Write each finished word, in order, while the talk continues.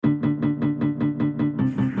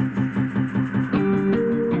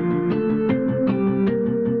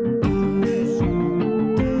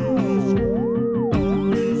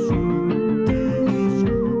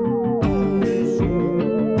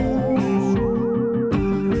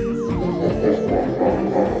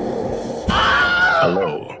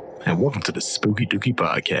welcome to the Spooky Dookie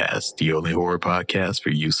Podcast, the only horror podcast for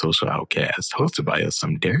you social outcasts, hosted by us.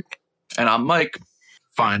 I'm Derek. And I'm Mike.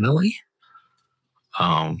 Finally.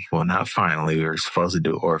 Well, not finally. We were supposed to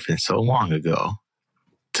do Orphan so long ago,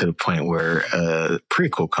 to the point where a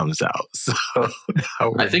prequel comes out. So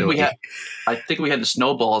now I think we had the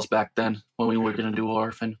snowballs back then when we were going to do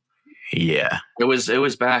Orphan. Yeah. It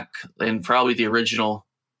was back in probably the original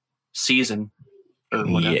season or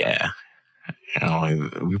whatever. Yeah.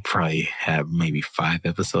 We probably have maybe 5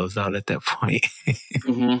 episodes out at that point.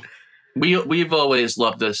 Mm-hmm. We've always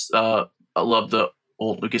loved this. I love the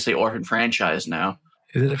old, we could say, Orphan franchise now.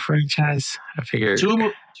 Is it a franchise? I figured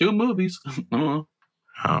two movies. I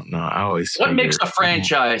don't know. I always what makes a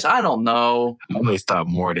franchise? I don't know. I always thought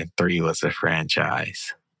more than 3 was a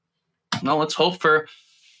franchise. No, let's hope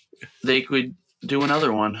they could do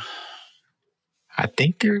another one. I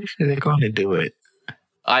think they're going to do it.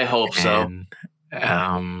 I hope so. And,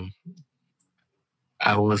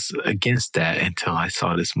 I was against that until I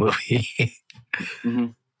saw this movie. Mm-hmm.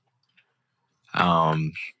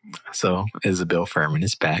 So Isabel Fuhrman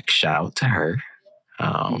is back. Shout out to her.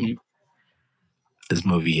 Mm-hmm. This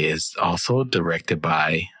movie is also directed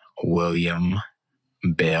by William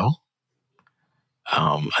Bell.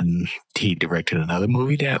 He directed another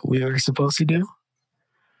movie that we were supposed to do.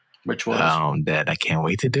 Which was? That I can't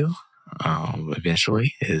wait to do.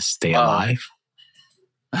 Eventually is Stay Alive.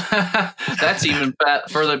 That's even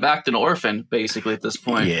further back than Orphan, basically, at this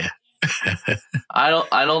point. Yeah. I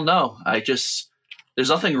don't know. There's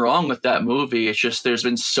nothing wrong with that movie. It's just there's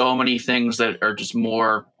been so many things that are just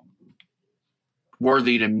more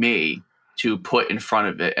worthy to me to put in front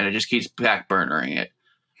of it, and it just keeps backburnering it.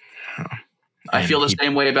 I feel the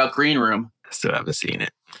same way about Green Room. Still haven't seen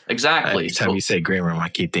it. Exactly. Every time you say Green Room, I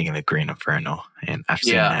keep thinking of Green Inferno, and I've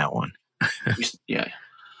seen that one. Yeah.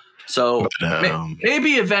 So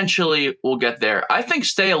maybe eventually we'll get there. I think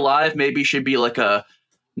Stay Alive maybe should be like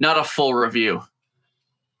not a full review.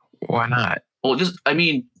 Why not? Well,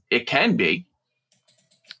 it can be.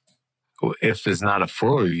 If it's not a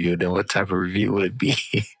full review, then what type of review would it be?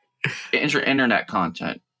 Internet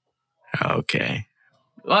content. Okay.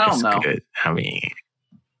 Well, I don't know. Good. I mean,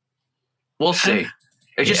 we'll see.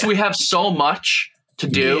 It's just we have so much to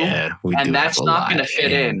do, and that's not going to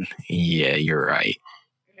fit in. Yeah, you're right.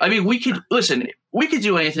 I mean, we could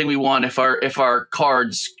do anything we want if our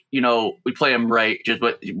cards, we play them right.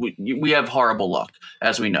 But we have horrible luck,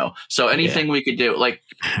 as we know. So anything we could do, like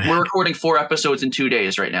we're recording 4 episodes in 2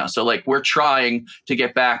 days right now. So like we're trying to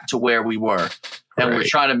get back to where we were, and we're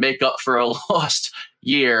trying to make up for a lost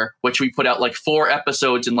year, which we put out like 4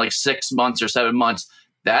 episodes in like 6 months or 7 months.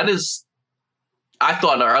 That is. I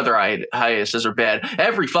thought our other hiatuses are bad.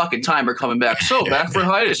 Every fucking time we're coming back. So back for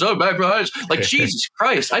hiatus. So back for hiatus. Like, Jesus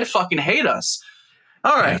Christ, I fucking hate us.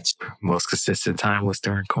 All right. Most consistent time was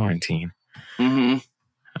during quarantine. Mm-hmm.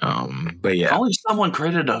 But yeah. If only someone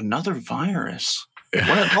created another virus.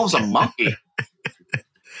 That was a monkey.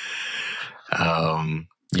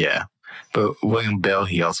 Yeah. But William Bell,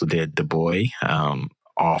 he also did The Boy.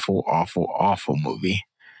 Awful movie.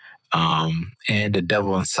 And The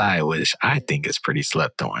Devil Inside, which I think is pretty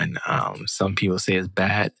slept on. Some people say it's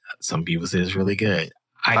bad. Some people say it's really good.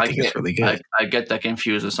 I think it's really good. I get that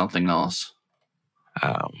confused with something else.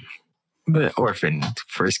 But Orphan,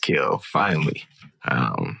 first kill, finally.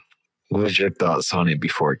 What was your thoughts on it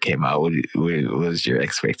before it came out? What was your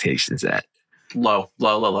expectations at? Low.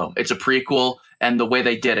 It's a prequel, and the way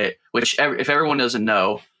they did it, which if everyone doesn't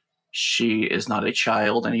know, she is not a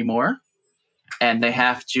child anymore. And they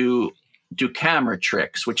have to do camera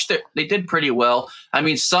tricks, which they did pretty well. I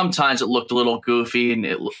mean, sometimes it looked a little goofy and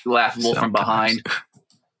it laughable from behind.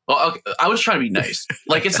 Well, okay, I was trying to be nice.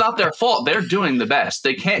 Like, it's not their fault. They're doing the best.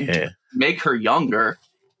 They can't make her younger.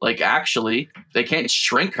 Like, actually, they can't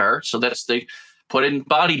shrink her. So they put in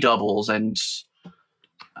body doubles, and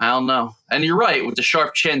I don't know. And you're right with the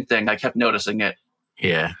sharp chin thing. I kept noticing it.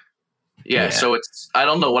 Yeah. So I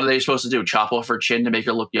don't know. What are they supposed to do? Chop off her chin to make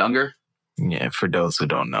her look younger? Yeah, for those who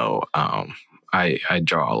don't know, I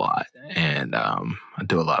draw a lot, and I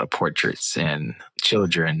do a lot of portraits, and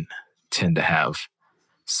children tend to have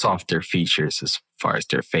softer features as far as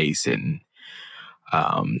their face and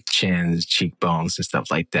chins, cheekbones, and stuff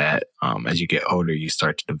like that. As you get older, you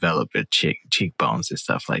start to develop your cheekbones and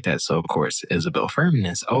stuff like that. So, of course, Isabel Fuhrman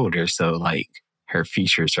is older, so like her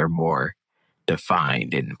features are more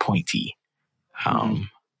defined and pointy.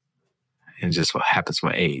 And just what happens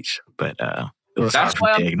with age. But it was hard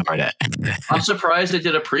for me to ignore that. I'm surprised they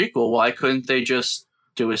did a prequel. Why couldn't they just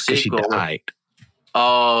do a sequel? She died.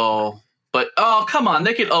 Oh, come on.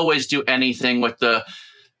 They could always do anything with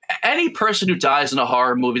any person who dies in a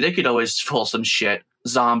horror movie, they could always pull some shit.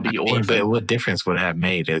 Zombie Orphan. But what difference would it have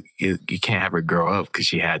made? You can't have her grow up because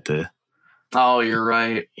she had to. Oh, you're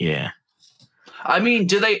right. Yeah. I mean,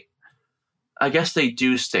 do they? I guess they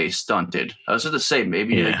do stay stunted. I was going to say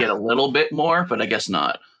maybe they get a little bit more, but I guess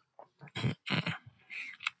not.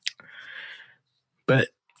 But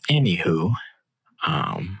anywho,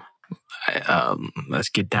 let's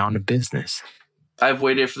get down to business. I've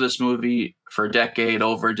waited for this movie for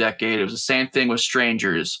over a decade. It was the same thing with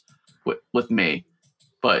Strangers with me,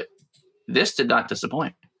 but this did not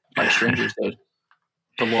disappoint like Strangers did.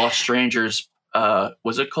 The Lost Strangers,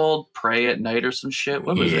 was it called Pray at Night or some shit?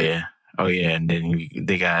 What was it? Oh yeah, and then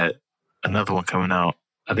they got another one coming out.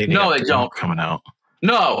 I think they don't coming out.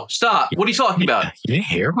 No, stop! What are you talking about? You didn't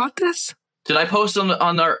hear about this? Did I post on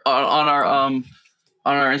our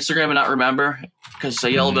Instagram and not remember? Because I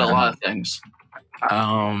yelled at a lot of things.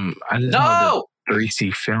 I just know that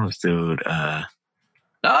 3C Films dude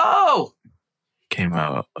no came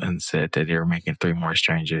out and said that they were making 3 more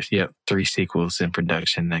Strangers. Yep, 3 sequels in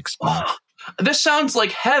production next month. This sounds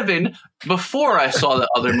like heaven before I saw the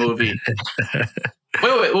other movie.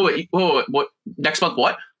 Wait. What? Next month?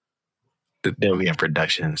 What? They'll be in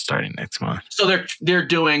production starting next month. So they're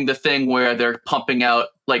doing the thing where they're pumping out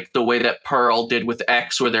like the way that Pearl did with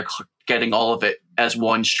X, where they're getting all of it as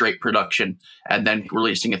one straight production and then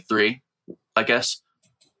releasing it 3, I guess.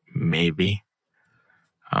 Maybe.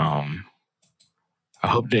 I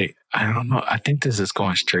hope I don't know. I think this is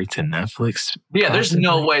going straight to Netflix. Yeah, possibly. There's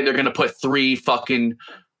no way they're going to put 3 fucking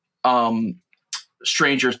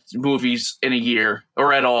Stranger movies in a year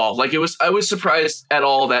or at all. Like I was surprised at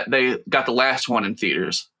all that they got the last one in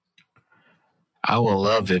theaters. I would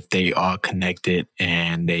love if they all connected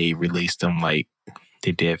and they released them like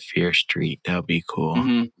they did Fear Street. That would be cool.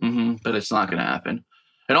 But it's not going to happen.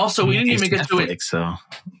 And also, we didn't even get to it. So.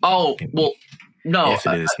 Oh, well, no. If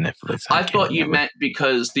it is Netflix. I thought you meant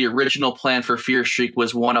because the original plan for Fear Street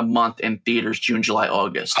was 1 a month in theaters, June, July,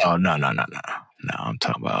 August. Oh, no. No, I'm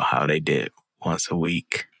talking about how they did once a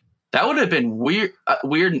week. That would have been weird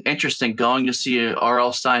and interesting going to see a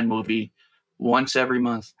R.L. Stine movie once every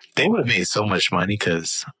month. They would have made so much money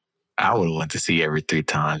because I would have went to see every 3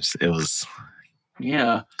 times. It was...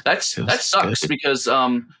 Yeah, that sucks because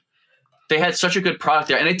they had such a good product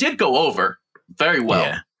there, and it did go over very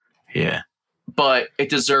well. Yeah. But it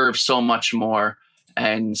deserves so much more,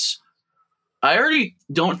 and I already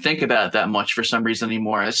don't think about it that much for some reason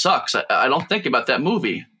anymore. It sucks. I don't think about that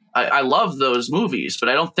movie. I love those movies, but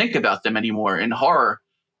I don't think about them anymore in horror.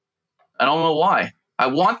 I don't know why. I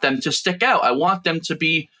want them to stick out. I want them to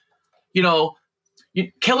be,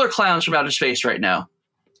 Killer Clowns from Outer Space right now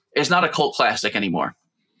is not a cult classic anymore.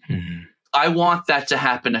 Mm-hmm. I want that to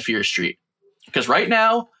happen to Fear Street because right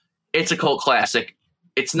now it's a cult classic.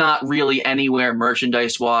 It's not really anywhere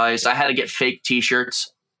merchandise wise. I had to get fake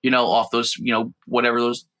T-shirts, off those, whatever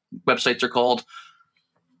those websites are called.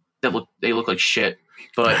 They look like shit.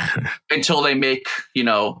 But until they make,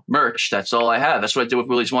 merch, that's all I have. That's what I did with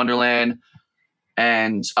Willy's Wonderland.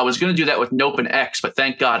 And I was going to do that with Nope and X, but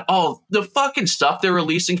thank God. Oh, the fucking stuff they're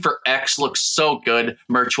releasing for X looks so good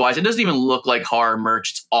merch-wise. It doesn't even look like horror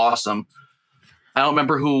merch. It's awesome. I don't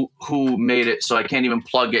remember who made it, so I can't even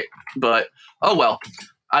plug it. But, oh well,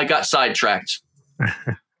 I got sidetracked.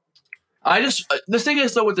 The thing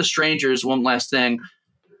is, though, with the Strangers, one last thing,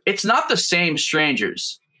 it's not the same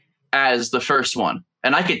Strangers as the first one.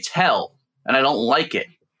 And I could tell, and I don't like it.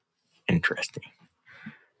 Interesting.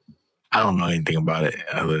 I don't know anything about it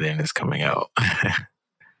other than it's coming out.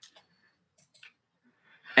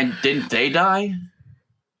 And didn't they die?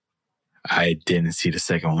 I didn't see the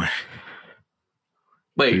second one.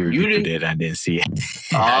 Wait, you didn't? I didn't see it.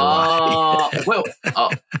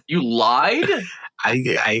 Well, you lied?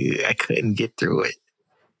 I couldn't get through it.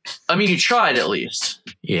 I mean, you tried at least.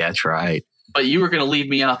 Yeah, I tried. But you were going to leave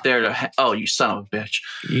me out there to... Oh, you son of a bitch.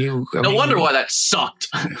 No wonder why that sucked.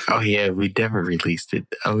 Oh, yeah. We never released it.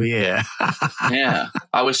 Oh, yeah. Yeah.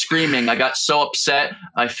 I was screaming. I got so upset.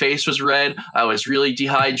 My face was red. I was really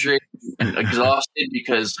dehydrated and exhausted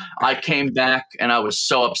because I came back and I was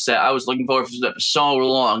so upset. I was looking forward to that for so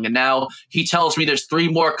long. And now he tells me there's 3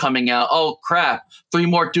 more coming out. Oh, crap. 3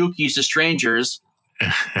 more Dookies to Strangers.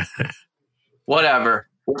 Whatever.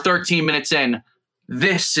 We're 13 minutes in.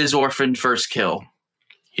 This is Orphan First Kill.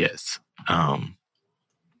 Yes. All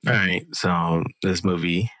right. So this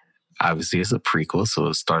movie obviously is a prequel. So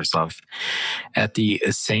it starts off at the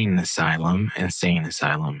Insane Asylum. You got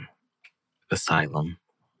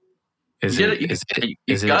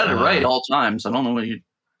it right all times. I don't know what you...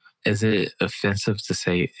 Is it offensive to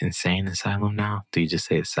say Insane Asylum now? Do you just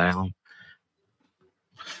say Asylum?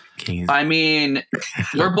 I mean,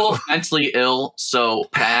 we're both mentally ill, so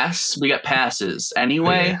pass. We got passes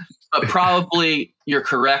anyway. Yeah. But probably you're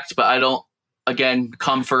correct. But I don't. Again,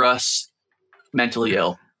 come for us mentally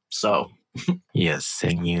ill. So Yes,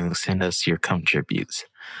 and you send us your contributes.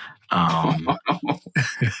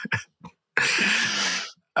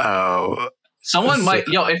 Someone might,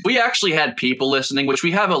 if we actually had people listening, which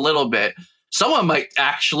we have a little bit, someone might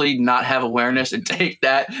actually not have awareness and take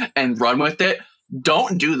that and run with it.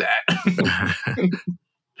 Don't do that.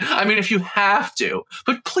 I mean, if you have to,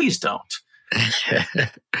 but please don't.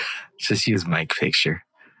 Just use Mike picture.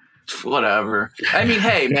 Whatever. I mean,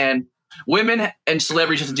 hey, man, women and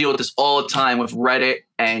celebrities have to deal with this all the time with Reddit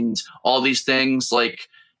and all these things. Like,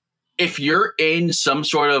 if you're in some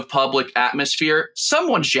sort of public atmosphere,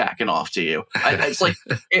 someone's jacking off to you. It's like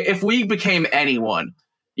if we became anyone,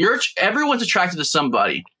 everyone's attracted to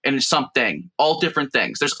somebody and something, all different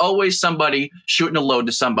things. There's always somebody shooting a load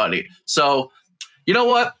to somebody. So, you know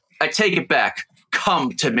what? I take it back.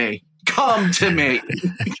 Come to me. Come to me.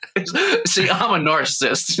 See, I'm a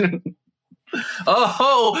narcissist.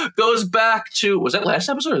 Goes back to, was that last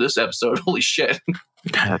episode or this episode? Holy shit.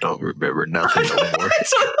 I don't remember nothing no more.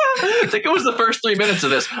 I think it was the first 3 minutes of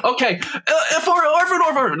this. Okay.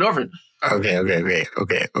 Orphan.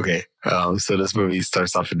 Okay. So this movie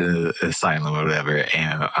starts off in the asylum or whatever,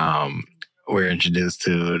 and we're introduced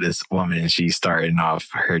to this woman. She's starting off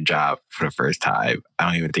her job for the first time. I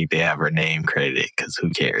don't even think they have her name credited because who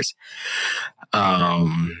cares?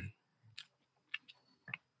 I'm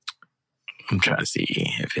trying to see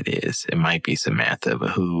if it is. It might be Samantha, but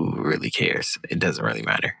who really cares? It doesn't really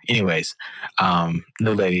matter. Anyways, the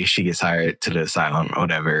lady, she gets hired to the asylum or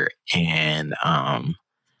whatever, and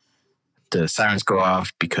the sirens go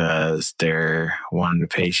off because one of the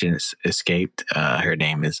patients escaped. Her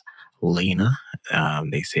name is Lena.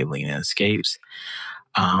 They say Lena escapes.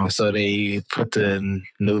 So they put the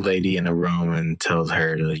new lady in a room and tells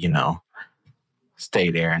her to,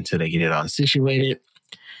 stay there until they get it all situated.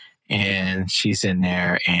 And she's in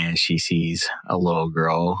there and she sees a little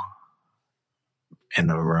girl in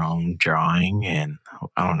the room drawing. And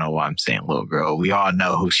I don't know why I'm saying little girl. We all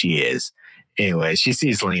know who she is. Anyway, she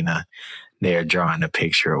sees Lena there drawing a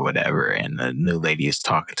picture or whatever. And the new lady is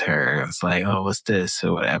talking to her. It's like, oh, what's this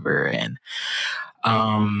or whatever. And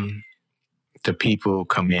the people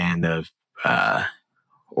come in, the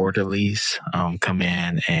orderlies come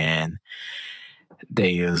in, and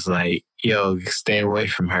they was like, yo, stay away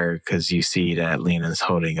from her because you see that Lena's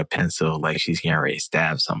holding a pencil like she's getting ready to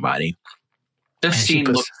stab somebody. This scene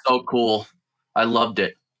looked so cool. I loved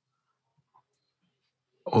it.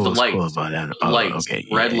 What was cool about that? Lights, okay.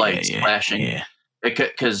 Red lights flashing. Yeah.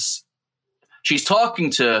 Because she's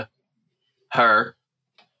talking to her,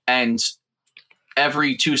 and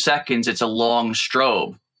every 2 seconds it's a long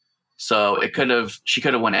strobe. So she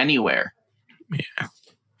could have went anywhere. Yeah.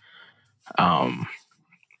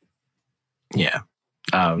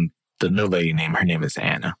 The new lady her name is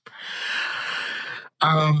Anna.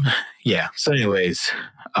 So anyways,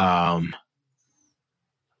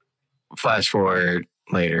 flash forward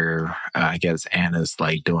later, I guess Anna's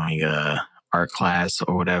like doing a art class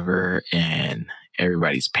or whatever, and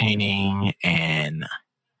everybody's painting, and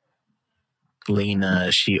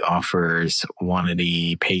Lena, she offers one of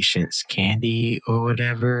the patients candy or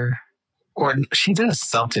whatever. Or she does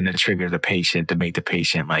something to trigger the patient to make the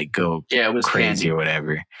patient like go crazy or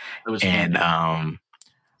whatever. It was and candy.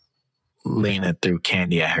 Lena threw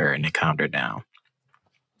candy at her and it calmed her down.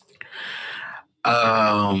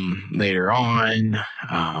 Later on,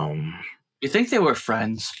 you think they were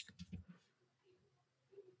friends?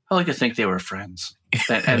 I like to think they were friends,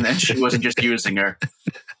 and then she wasn't just using her.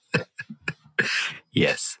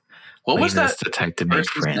 Yes. What was that? The type to make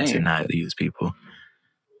friends and not use people.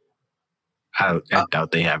 I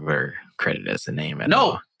doubt they have her credited as the name at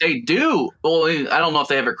all. No, they do. Well, I don't know if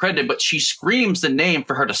they have her credited, but she screams the name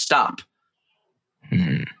for her to stop.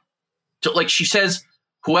 So, like, she says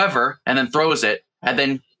whoever and then throws it, and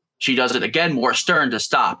then she does it again more stern to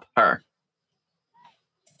stop her.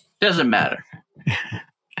 Doesn't matter.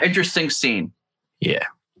 Interesting scene. Yeah.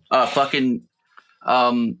 Fucking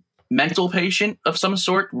mental patient of some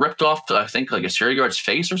sort ripped off, I think, like a security guard's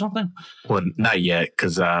face or something. Well, not yet,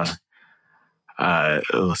 because it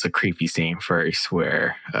was a creepy scene first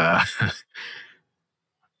where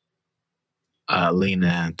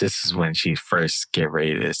Lena, this is when she first get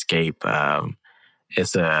ready to escape.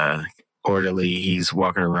 It's a orderly. He's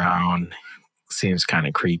walking around, seems kind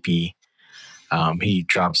of creepy. He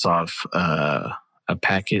drops off a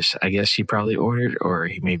package, I guess she probably ordered, or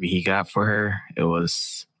maybe he got for her. It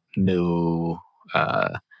was new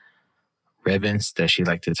ribbons that she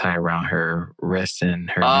liked to tie around her wrist and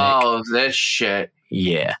her neck. Oh, this shit.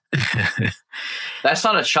 Yeah. That's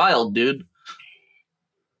not a child, dude.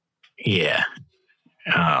 Yeah.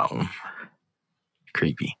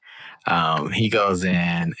 Creepy. He goes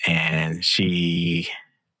in and she,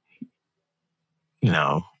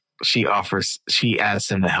 she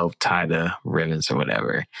asks him to help tie the ribbons or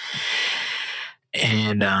whatever.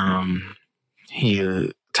 And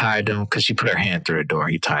he tied them because she put her hand through the door.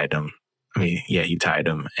 He tied them. He tied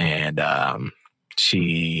them. And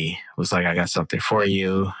she was like, I got something for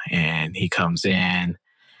you. And he comes in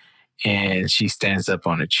and she stands up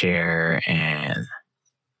on a chair and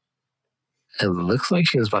it looks like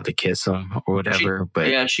she was about to kiss him or whatever.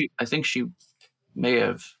 I think she may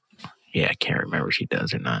have. Yeah, I can't remember if she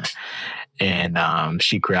does or not. And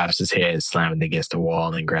she grabs his head, slamming against the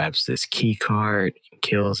wall, and grabs this key card and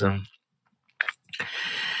kills him.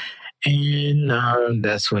 And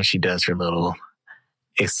that's when she does her little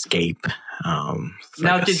escape.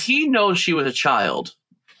 Now, did he know she was a child?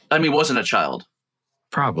 Wasn't a child.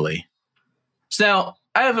 Probably. So now,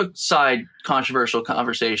 I have a side controversial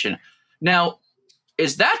conversation. Now,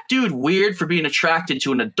 is that dude weird for being attracted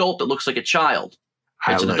to an adult that looks like a child?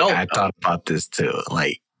 I thought about this too.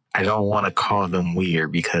 Like, I don't want to call them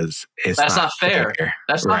weird because that's not fair.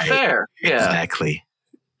 That's not fair. Yeah. Exactly.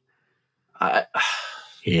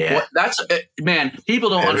 Yeah. Man, people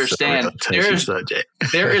don't understand. There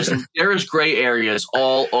is gray areas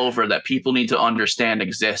all over that people need to understand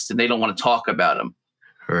exist, and they don't want to talk about them.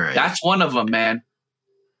 Right. That's one of them, man.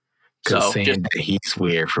 Because saying that he's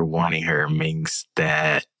weird for wanting her means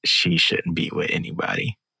that she shouldn't be with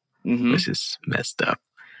anybody. Mm-hmm. Which is messed up.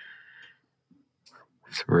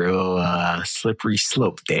 It's a real slippery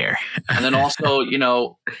slope there. And then also,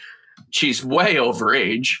 she's way over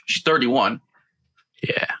age. She's 31.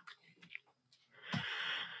 Yeah.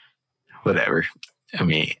 Whatever.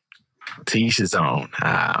 To each his own.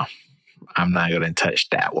 I'm not going to touch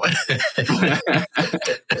that one.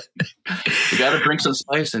 You got to bring some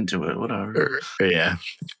spice into it. Whatever. Yeah.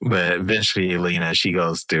 But eventually, Lena, she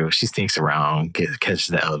goes through, she sneaks around, catches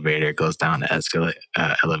the elevator, goes down the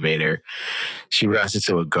elevator. She runs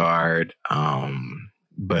into a guard.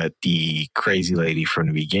 But the crazy lady from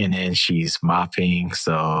the beginning, she's mopping.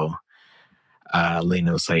 So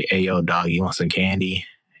Lena was like, hey, yo, dog, you want some candy?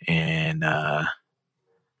 And the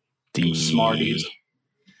Smarties.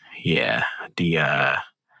 Yeah, the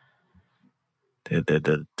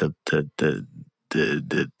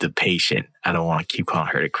patient. I don't want to keep calling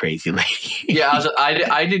her the crazy lady. Yeah,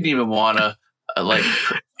 I didn't even want to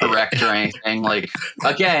correct or anything. Like,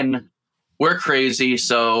 again, we're crazy,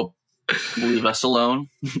 so leave us alone.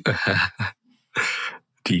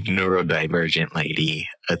 The neurodivergent lady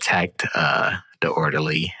attacked the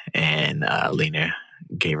orderly, and Lena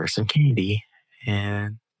gave her some candy,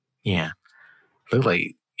 and yeah, looked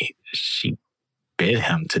like she bit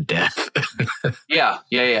him to death. Yeah.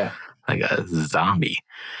 Like a zombie.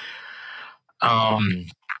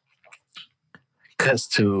 Cuts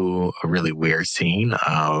to a really weird scene.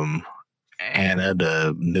 Anna,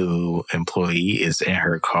 the new employee, is in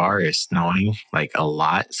her car. It's snowing like a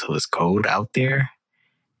lot, so it's cold out there.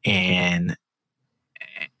 And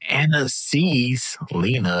Anna sees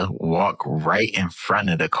Lena walk right in front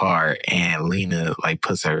of the car, and Lena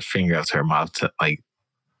puts her finger up to her mouth to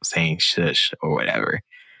saying shush or whatever.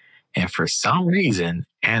 And for some reason,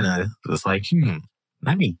 Anna was like,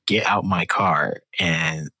 let me get out my car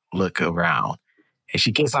and look around. And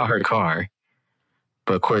she gets out her car,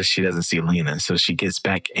 but of course she doesn't see Lena. So she gets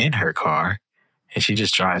back in her car and she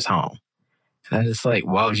just drives home. And I'm just like,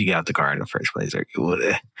 why would you get out the car in the first place? Or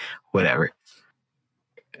whatever.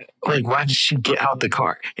 Why did she get out the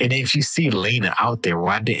car? And if you see Lena out there,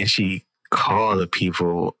 why didn't she call the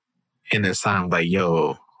people in the sign like,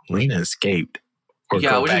 yo, Lena escaped, or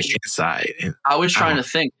go back inside? And I was trying to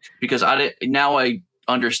think, because now I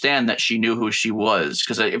understand that she knew who she was.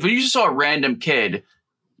 Because if you just saw a random kid,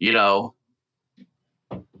 you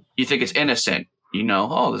think it's innocent.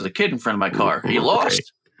 Oh, there's a kid in front of my car. He lost.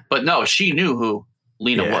 Right. But no, she knew who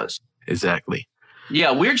Lena was. Exactly.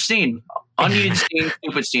 Yeah, weird scene. Unneeded scene,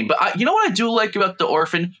 stupid scene. But you know what I do like about the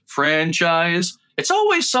Orphan franchise? It's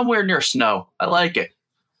always somewhere near snow. I like it.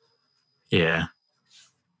 Yeah.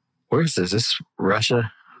 Where is this? Is this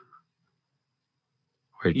Russia?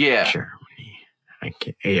 Or Germany?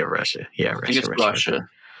 Russia. Yeah, Russia. I think it's Russia.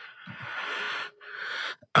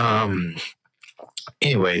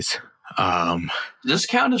 Anyways. Does this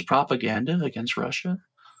count as propaganda against Russia?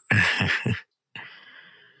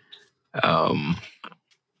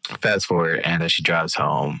 Fast forward, Anna, she drives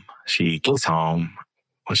home. She gets home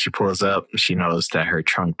when she pulls up, she knows that her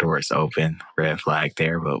trunk door is open. Red flag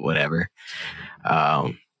there, but whatever.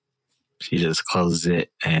 She just closes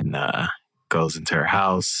it and goes into her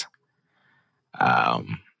house.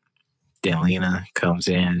 Then Lena comes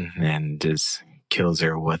in and just kills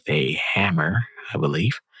her with a hammer, I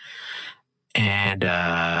believe. And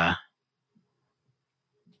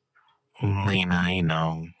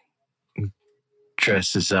Lena,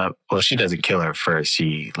 dresses up. Well, she doesn't kill her first.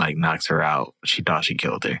 She knocks her out. She thought she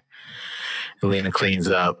killed her. Lena cleans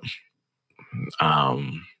up.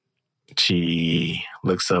 She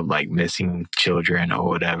looks up missing children or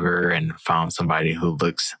whatever and found somebody who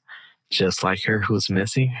looks just like her who's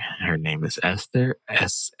missing. Her name is Esther.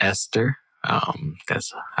 Esther.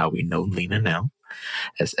 That's how we know Lena now,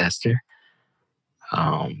 as Esther.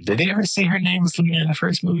 Did they ever say her name was Lena in the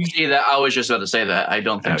first movie? See that? I was just about to say that. I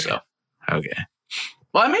don't think so. Okay.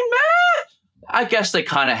 Well, I mean, I guess they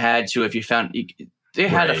kind of had to. If you found, they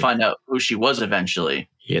had to find out who she was eventually.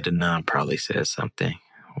 Yeah, the nun probably said something.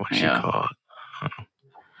 What's she called?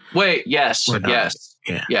 Wait, yes, yes,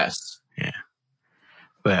 yeah, yes, yeah.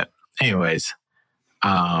 But anyways,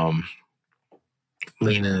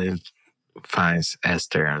 Lena finds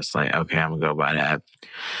Esther and it's like, okay, I'm gonna go by that.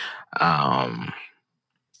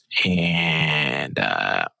 And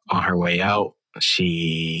on her way out,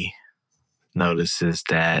 she notices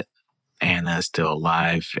that Anna is still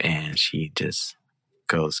alive, and she just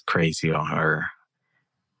goes crazy on her.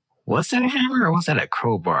 Was that a hammer or was that a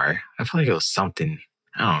crowbar? I feel like it was something.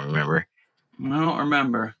 I don't remember. I don't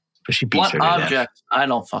remember. But she beats her to object? death. I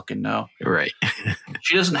don't fucking know. Right.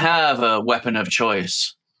 She doesn't have a weapon of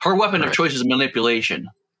choice. Her weapon of choice is manipulation.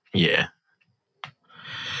 Yeah.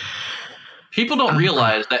 People don't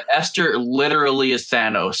realize that Esther literally is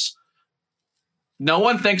Thanos. No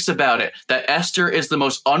one thinks about it, that Esther is the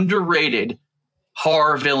most underrated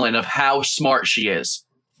horror villain of how smart she is.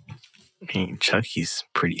 I mean, Chucky's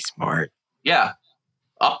pretty smart. Yeah,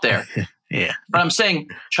 up there. Yeah. But I'm saying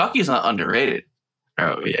Chucky's not underrated.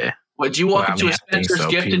 Oh, yeah. What, do you walk into a Spencer's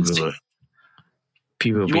gift and see?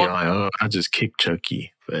 People be like, oh, I just kicked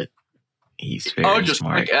Chucky, but he's very smart. Oh, just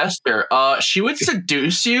like Esther. She would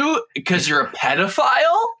seduce you because you're a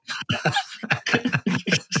pedophile?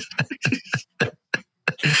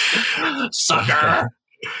 Sucker.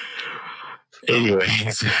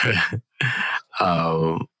 Anyways.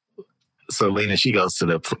 So Lena, she goes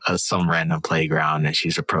to some random playground and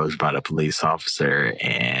she's approached by the police officer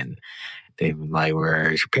and they like,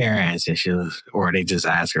 where's your parents? And they just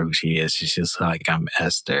ask her who she is. She's just like, I'm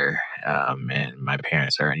Esther, and my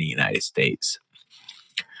parents are in the United States.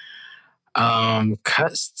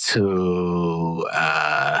 Cuts to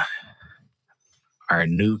our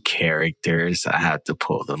new characters. I have to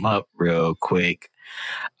pull them up real quick.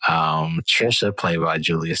 Trisha, played by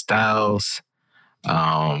Julia Stiles,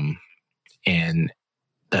 and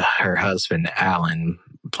her husband Alan,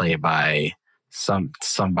 played by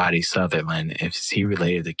somebody Sutherland. Is he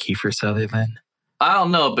related to Kiefer Sutherland? I don't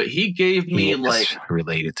know, but he gave me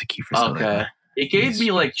related to Kiefer Sutherland. Okay, it gave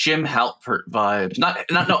me Jim Halpert vibes.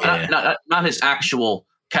 Not his actual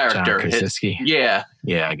character. John Krasinski. Yeah,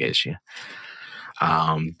 I get you.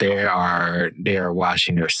 They are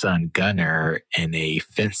watching their son Gunnar in a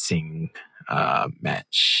fencing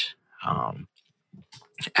match.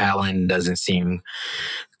 Alan doesn't seem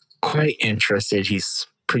quite interested. He's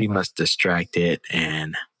pretty much distracted,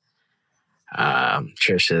 and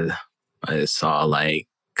Trisha is all like,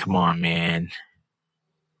 come on, man.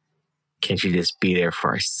 Can't you just be there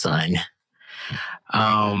for our son?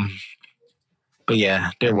 But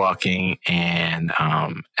yeah, they're walking, and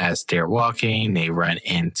as they're walking, they run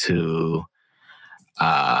into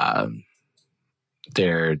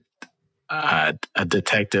their a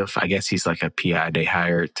detective. I guess he's like a PI they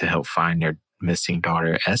hired to help find their missing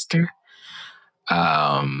daughter, Esther.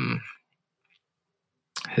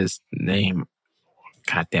 His name,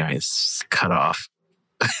 goddamn, is cut off.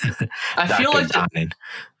 I feel like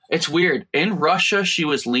it's weird. In Russia, she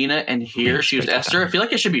was Lena, and here she was Esther. I feel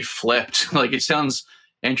like it should be flipped. It sounds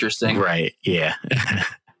interesting. Right, yeah.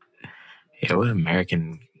 Yeah, what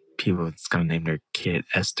American people is going to name their kid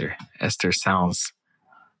Esther? Esther sounds...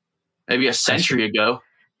 Maybe a century ago.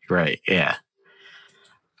 Right, yeah.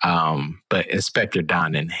 But Inspector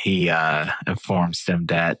Donnan, he informs them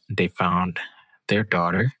that they found their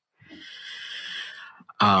daughter.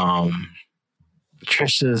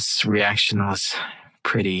 Trisha's reaction was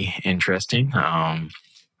pretty interesting.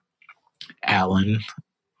 Alan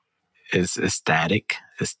is ecstatic.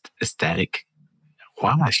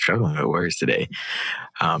 Why am I struggling with words today?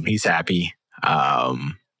 He's happy.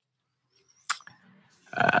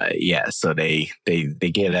 Yeah, so they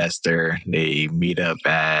get Esther. They meet up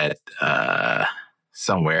at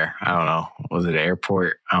somewhere. I don't know. Was it the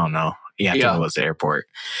airport? I don't know. Yeah, I think it was the airport.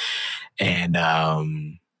 And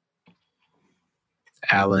Alan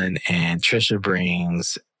and Trisha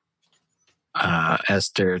brings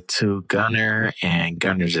Esther to Gunner, and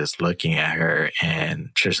Gunner's just looking at her, and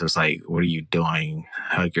Trisha's like, "What are you doing?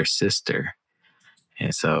 Hug your sister."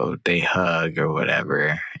 And so they hug or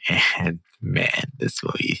whatever. And man, this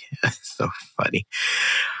movie is so funny.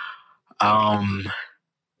 To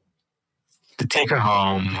take her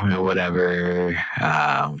home or whatever,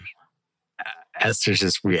 Esther's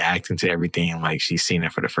just reacting to everything like she's seen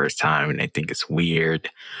it for the first time, and they think it's weird.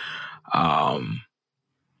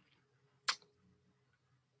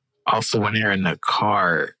 Also, when they're in the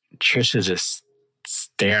car, Trisha's just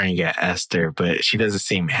staring at Esther, but she doesn't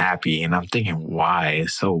seem happy. And I'm thinking, why?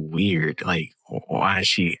 It's so weird. Like, why is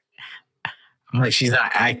she? I'm like, she's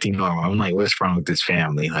not acting normal. I'm like, what's wrong with this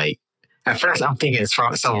family? Like, at first, I'm thinking it's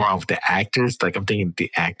something wrong with the actors. Like, I'm thinking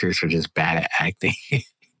the actors are just bad at acting.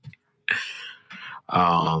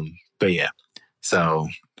 But yeah, so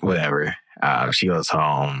whatever. She goes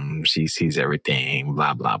home. She sees everything.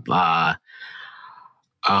 Blah blah blah.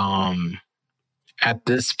 At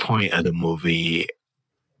this point of the movie,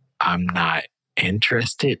 I'm not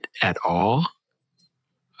interested at all.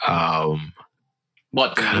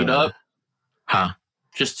 What, the lead up? Huh?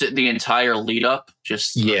 Just the entire lead up?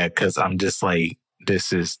 Just yeah, because I'm just like,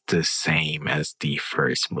 this is the same as the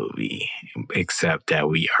first movie, except that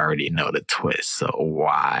we already know the twist. So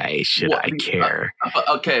why should I care?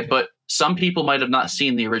 Okay, but some people might have not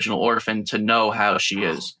seen the original Orphan to know how she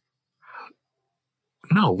is.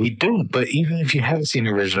 No, we do. But even if you haven't seen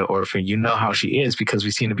the original Orphan, you know how she is because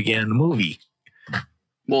we've seen the beginning of the movie.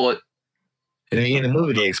 Well, in the beginning of the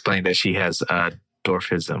movie, they explained that she has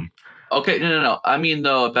dwarfism. Okay, no. I mean,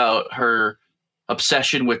 though, about her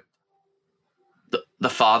obsession with the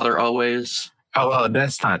father always. Oh, well,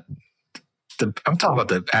 that's not. I'm talking about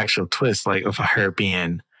the actual twist, like of her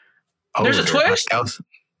being older. There's a twist?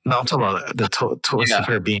 No, I'm talking about the twist of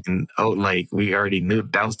her being old. Like, we already knew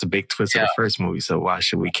that was the big twist of the first movie. So why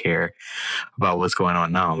should we care about what's going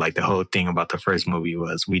on now? Like, the whole thing about the first movie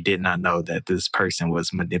was we did not know that this person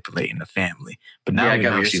was manipulating the family. But now we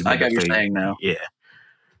know she's manipulating. I got what you're saying now. Yeah.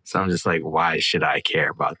 So I'm just like, why should I care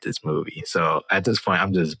about this movie? So at this point,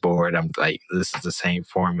 I'm just bored. I'm like, this is the same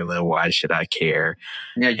formula. Why should I care?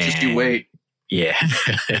 Yeah, just you wait. Yeah.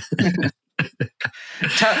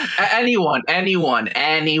 Anyone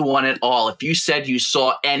at all, if you said you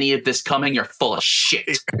saw any of this coming, you're full of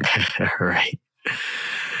shit. Right.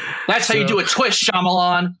 That's how you do a twist,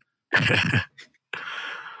 Shyamalan.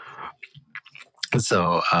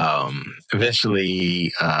 So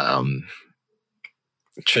eventually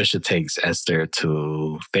Trisha takes Esther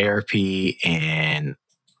to therapy, and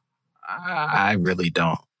I really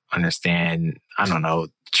don't understand. I don't know.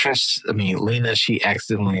 Lena, she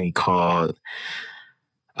accidentally called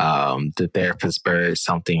the therapist bird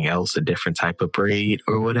something else, a different type of breed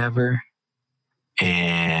or whatever.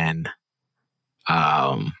 And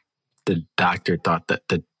the doctor thought that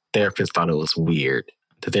the therapist thought it was weird.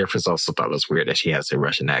 The therapist also thought it was weird that she has a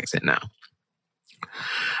Russian accent now.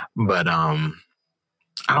 But I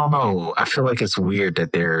don't know. I feel like it's weird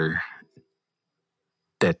that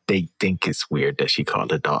they think it's weird that she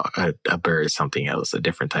called a bird something else, a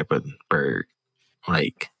different type of bird.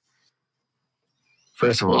 Like,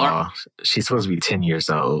 first of all, she's supposed to be 10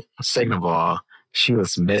 years old. Second of all, she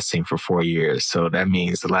was missing for 4 years. So that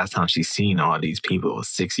means the last time she's seen all these people was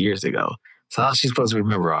 6 years ago. So how's she supposed to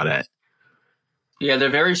remember all that? Yeah,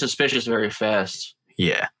 they're very suspicious very fast.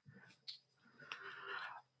 Yeah.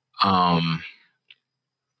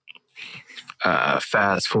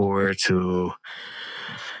 Fast forward to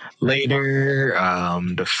later,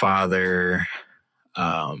 the father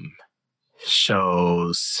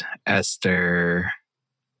shows Esther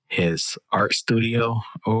his art studio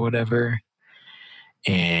or whatever,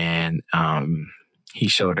 and he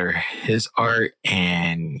showed her his art,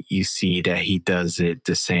 and you see that he does it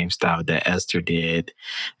the same style that Esther did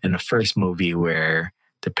in the first movie, where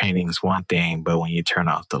the painting's one thing, but when you turn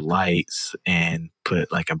off the lights and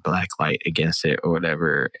put like a black light against it or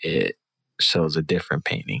whatever, it shows a different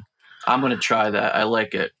painting. I'm going to try that. I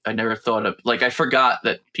like it. I never thought of, I forgot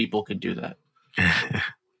that people could do that.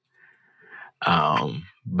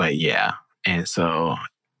 But yeah. And so,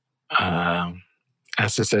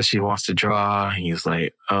 Esther says she wants to draw. He's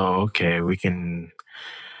like, oh, okay, we can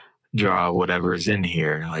draw whatever's in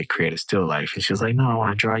here, like create a still life. And she was like, no, I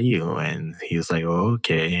want to draw you. And he was like, oh,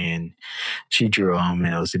 okay. And she drew him,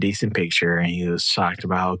 and it was a decent picture, and he was shocked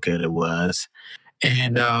about how good it was.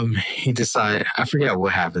 And he decided, I forget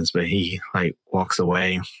what happens, but he like walks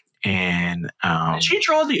away. And Did she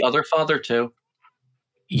draw the other father too?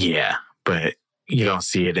 Yeah, but you don't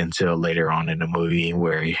see it until later on in the movie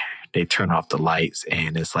where they turn off the lights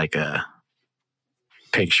and it's like a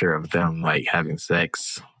picture of them like having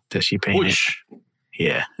sex that she painted. Which,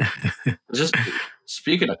 yeah. Just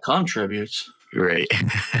speaking of contributes. Right.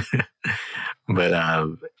 But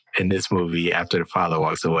in this movie, after the father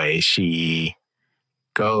walks away, she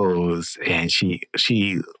goes and she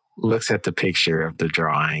looks at the picture of the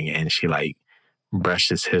drawing and she like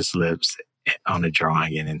brushes his lips on the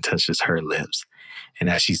drawing and then touches her lips. And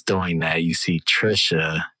as she's doing that, you see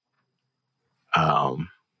Trisha from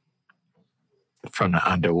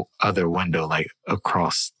the other window, like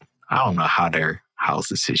across. I don't know how their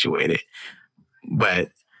house is situated, but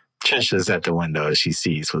Trisha's at the window and she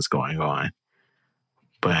sees what's going on.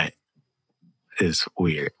 But it's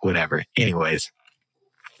weird. Whatever. Anyways,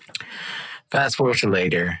 fast forward to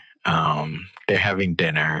later. They're having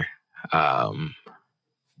dinner.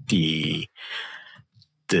 The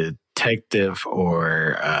detective,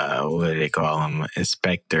 or what do they call him?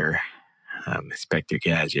 Inspector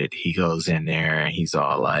Gadget. He goes in there and he's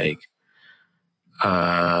all like,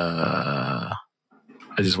 I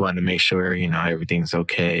just wanted to make sure, everything's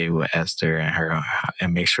okay with Esther and her,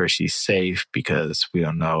 and make sure she's safe because we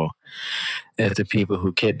don't know if the people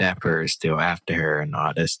who kidnapped her are still after her and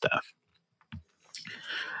all this stuff.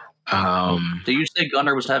 Did you say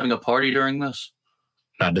Gunnar was having a party during this?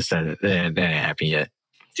 No, that didn't happen yet.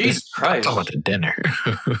 Jesus Christ. I'm talking about the dinner.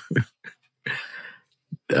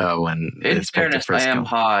 When in fairness, I am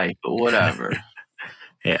high, but whatever.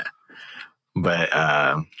 Yeah. But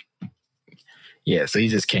yeah, so he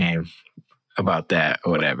just came about that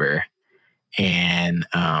or whatever. And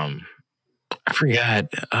I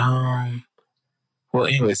forgot. Well,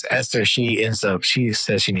 anyways, Esther, she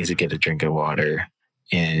says she needs to get a drink of water.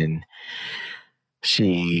 And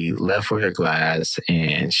she left with her glass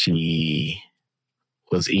and she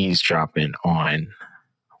was eavesdropping on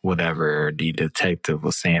whatever the detective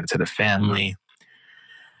was saying to the family.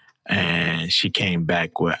 And she came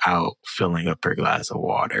back without filling up her glass of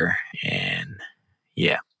water. And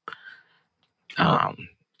yeah.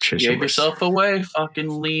 Trisha gave yourself away,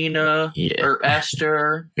 fucking Lena, or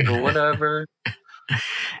Esther, or whatever.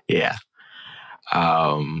 Yeah.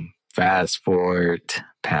 Fast forward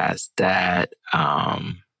past that. Let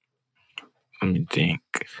me think.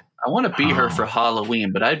 I want to be her for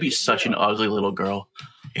Halloween, but I'd be such an ugly little girl.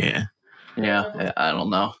 Yeah. Yeah, I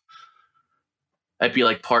don't know. I'd be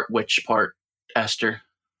like part witch, part Esther.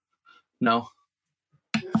 No?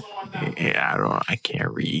 Yeah, I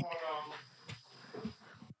can't read.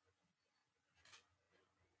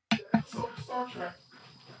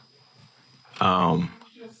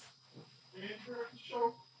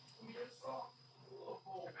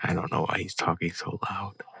 I don't know why he's talking so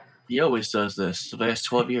loud. He always does this the last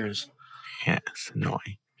 12 years. Yeah, it's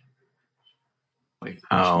annoying. Wait, it's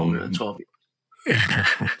longer than 12 years.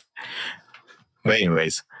 But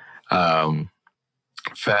anyways,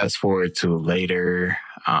 fast forward to later.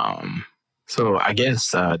 So I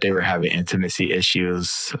guess they were having intimacy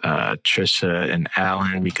issues, Trisha and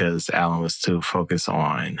Alan, because Alan was too focused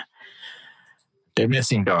on their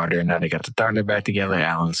missing daughter. Now they got the daughter back together.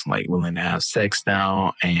 Alan's like willing to have sex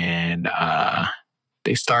now, and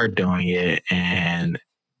they start doing it. And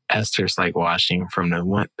Esther's like watching from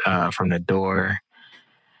the door,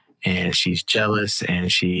 and she's jealous,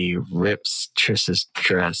 and she rips Trisha's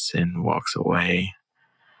dress and walks away.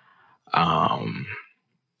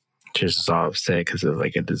 Trisha's all upset because it was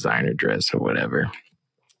like a designer dress or whatever.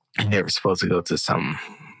 And they were supposed to go to some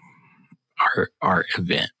art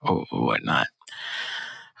event or whatnot.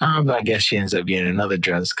 But I guess she ends up getting another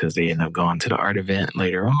dress because they end up going to the art event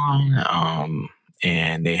later on.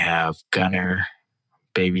 And they have Gunnar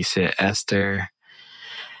babysit Esther.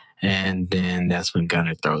 And then that's when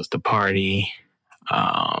Gunnar throws the party.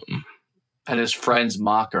 And his friends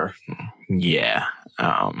mock her. Yeah.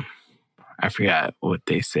 I forgot what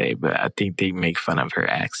they say, but I think they make fun of her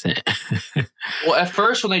accent. Well, at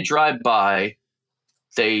first when they drive by,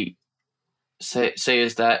 they say,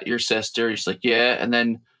 is that your sister? She's like, yeah. And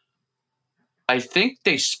then I think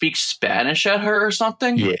they speak Spanish at her or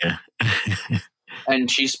something. Yeah. And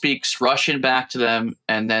she speaks Russian back to them.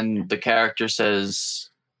 And then the character says,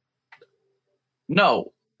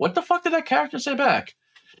 no, what the fuck did that character say back?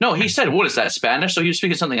 No, he said, what is that, Spanish? So he was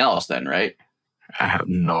speaking something else then, right? I have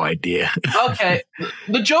no idea. Okay.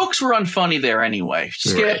 The jokes were unfunny there anyway.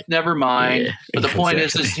 Skip, right. Never mind. Yeah, but the point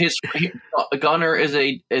is Gunnar is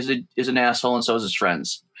an asshole, and so is his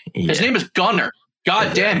friends. Yeah. His name is Gunnar.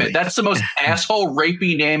 God damn it. That's the most asshole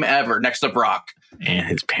rapey name ever next to Brock. And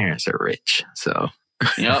his parents are rich. So,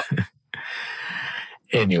 yep.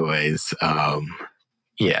 Anyways,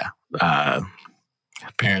 yeah.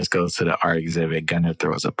 Parents go to the art exhibit. Gunner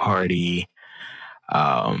throws a party.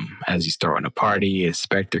 As he's throwing a party, a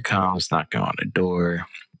specter comes knocking on the door.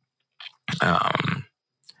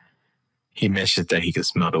 He mentions that he could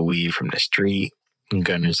smell the weed from the street. And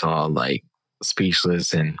Gunner's all like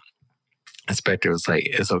speechless, and Inspector was like,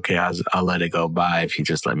 "It's okay, I'll let it go by if you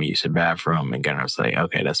just let me use the bathroom." And Gunner was like,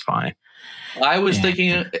 "Okay, that's fine." I was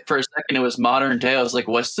thinking for a second it was modern day. I was like,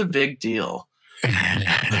 "What's the big deal?"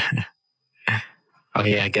 Oh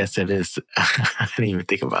yeah, I guess it is. I didn't even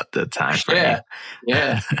think about the time frame.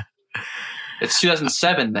 Yeah. It's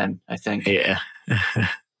 2007 then, I think. Yeah.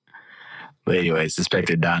 But anyways,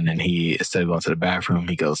 Inspector done, and he, instead of going to the bathroom,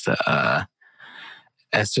 he goes to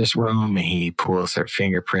Esther's room, and he pulls her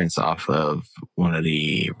fingerprints off of one of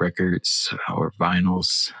the records or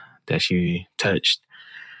vinyls that she touched.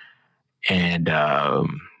 And I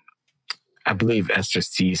believe Esther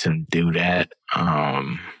sees him do that.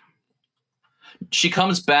 She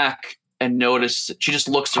comes back and notices. She just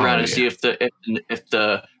looks around see if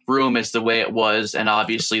the room is the way it was, and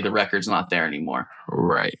obviously the record's not there anymore.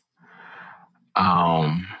 Right.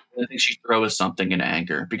 I think she throws something in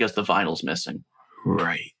anger because the vinyl's missing.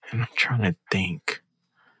 Right. And I'm trying to think.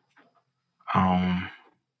 How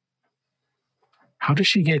did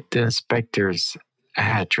she get the inspector's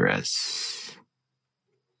address?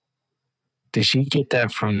 Did she get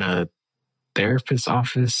that from the therapist's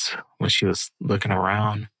office when she was looking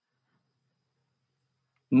around?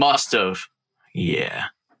 Must have. Yeah.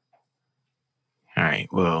 All right.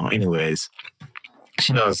 Well, anyways,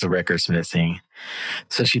 she knows the record's missing.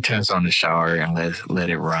 So she turns on the shower and let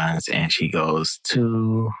it run, and she goes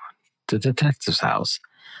to the detective's house.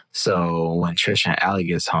 So when Trisha and Allie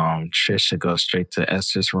gets home, Trisha goes straight to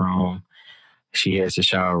Esther's room. She hears the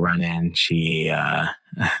shower running. She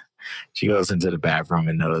goes into the bathroom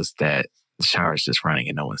and notices that the shower's just running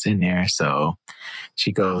and no one's in there. So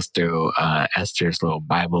she goes through Esther's little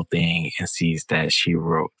Bible thing and sees that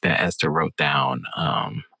Esther wrote down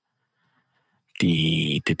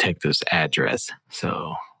the detective's address.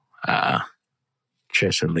 So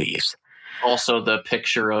Trisha leaves. Also, the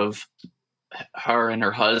picture of her and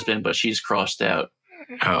her husband, but she's crossed out.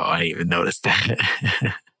 Oh, I didn't even notice that.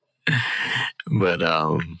 But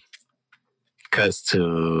cuts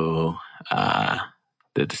to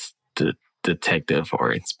the detective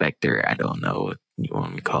or inspector. I don't know what you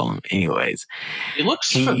want me to call him. Anyways, he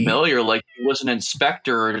looks familiar, like he was an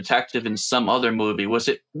inspector or a detective in some other movie. Was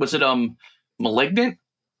it Malignant?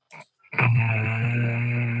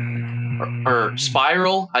 Or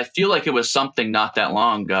Spiral? I feel like it was something not that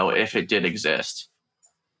long ago, if it did exist.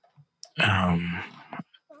 I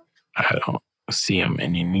don't see him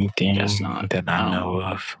in anything that I know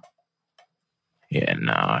of. Yeah,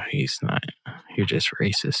 no, he's not. You're just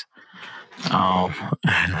racist.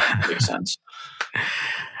 Makes sense.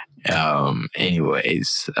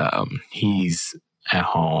 Anyways, he's at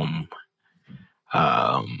home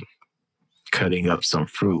cutting up some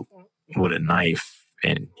fruit with a knife,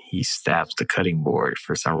 and he stabs the cutting board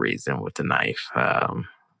for some reason with the knife.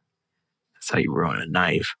 That's how you ruin a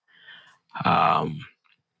knife. And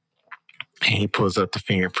he pulls up the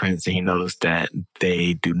fingerprints, and he notices that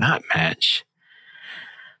they do not match.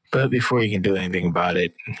 But before he can do anything about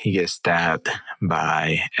it, he gets stabbed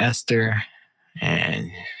by Esther,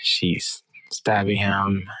 and she's stabbing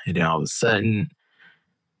him. And then all of a sudden,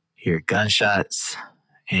 you hear gunshots,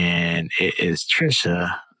 and it is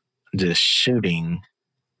Trisha just shooting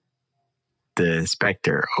the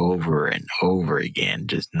inspector over and over again,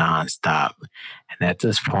 just nonstop. And at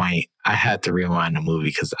this point, I had to rewind the movie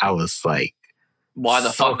because I was like, why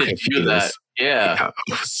the fuck did you do that? Yeah.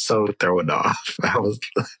 I was so thrown off. I was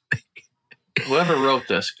like, whoever wrote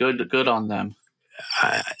this, good on them.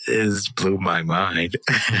 It blew my mind.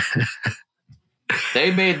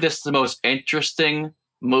 They made this the most interesting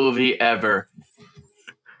movie ever.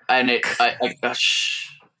 And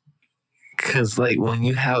because like when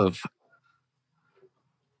you have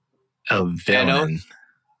a villain, Thanos?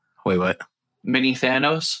 Wait, what? Mini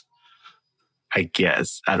Thanos? I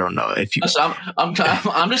guess. I don't know if you. So I'm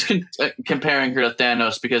just comparing her to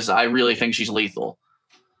Thanos because I really think she's lethal.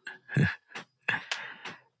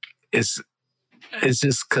 It's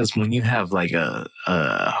just because when you have like a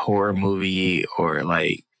horror movie or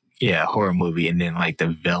like horror movie, and then like the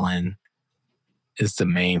villain is the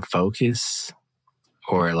main focus,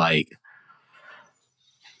 or like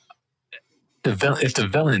if the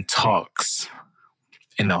villain talks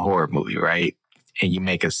in the horror movie, right, and you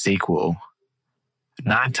make a sequel,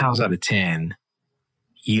 9 times out of 10,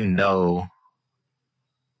 you know,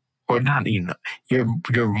 or not, you know,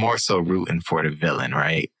 you're more so rooting for the villain,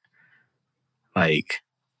 right? Like,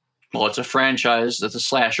 Well, it's a franchise. It's a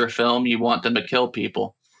slasher film. You want them to kill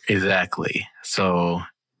people. exactly. So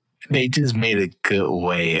they just made a good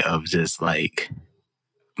way of just like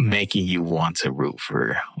making you want to root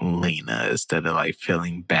for Lena instead of like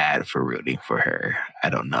feeling bad for rooting for her. I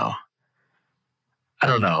don't know.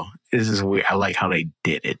 This is weird. I like how they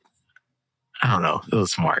did it. I don't know. It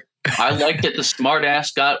was smart. I like that the smart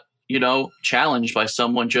ass got, challenged by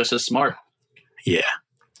someone just as smart. Yeah.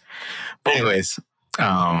 But anyways,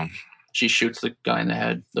 she shoots the guy in the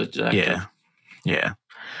head. The detective. Yeah.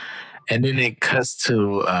 And then it cuts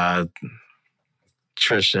to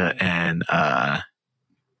Trisha and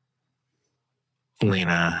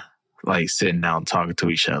Lena like sitting down talking to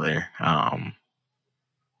each other.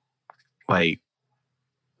 Like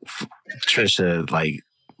Trisha like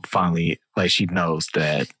finally like she knows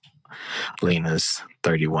that Lena's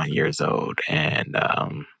 31 years old and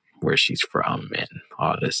where she's from and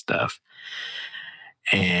all this stuff.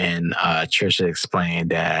 And Trisha explained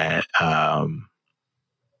that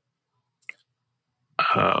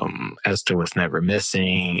Esther was never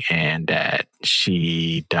missing and that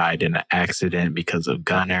she died in an accident because of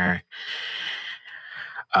Gunner.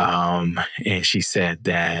 And she said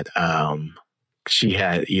that she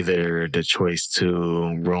had either the choice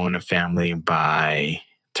to ruin a family by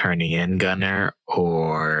turning in Gunner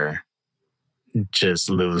or just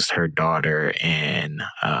lose her daughter and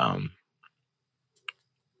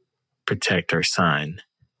protect her son.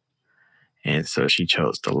 And so she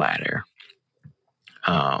chose the latter.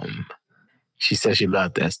 She said she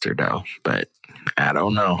loved Esther though, but I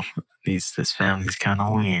don't know. This family's kind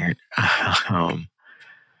of weird.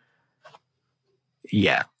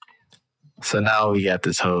 Yeah. So now we got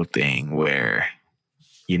this whole thing where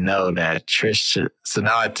you know that Trisha. So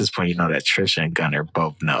now at this point, you know that Trisha and Gunner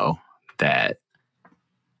both know that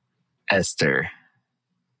Esther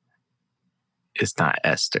is not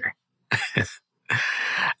Esther.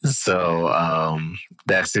 So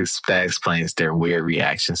that explains their weird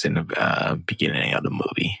reactions in the beginning of the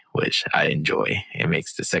movie, which I enjoy. It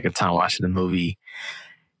makes the second time watching the movie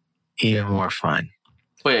even more fun.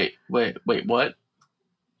 Wait, what? Wait, what?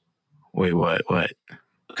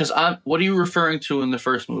 Because what are you referring to in the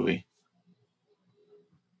first movie?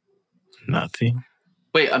 Nothing.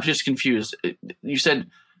 Wait, I'm just confused. You said,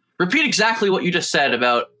 repeat exactly what you just said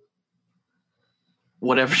about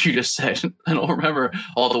whatever you just said. I don't remember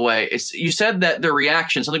all the way. You said that their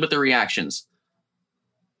reactions, something about their reactions.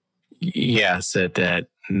 Yeah, I said that.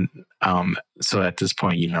 So at this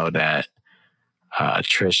point, you know that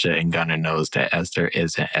Trisha and Gunner knows that Esther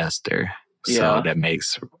isn't Esther. So that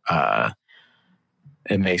makes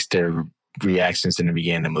it makes their reactions in the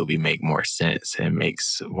beginning of the movie make more sense. It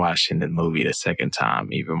makes watching the movie the second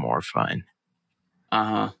time even more fun.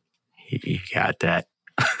 Uh-huh. You got that?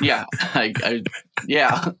 Yeah.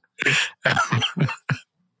 Yeah.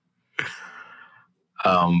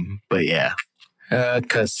 But yeah.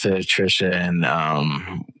 Cuts to Trisha and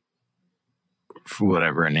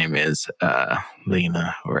whatever her name is,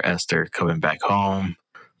 Lena or Esther coming back home.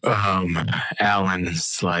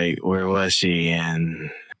 Alan's like, where was she? And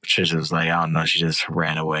Trisha was like, I don't know, she just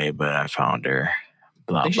ran away, but I found her.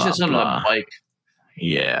 Blah, I think blah, she said something on a bike.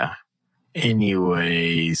 Yeah.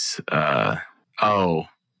 Anyways, I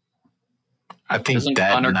think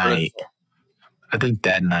that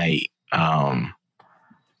night, I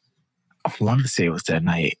want to say it was that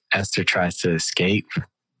night, Esther tries to escape.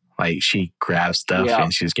 Like she grabs stuff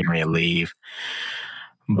and she was getting ready to leave.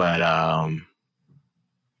 But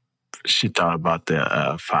she thought about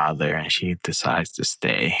the father and she decides to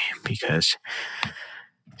stay because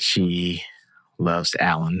she loves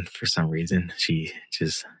Alan for some reason. She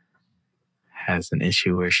just has an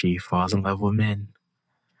issue where she falls in love with men.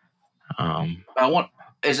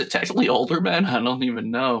 Is it technically older men? I don't even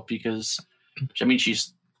know because, I mean,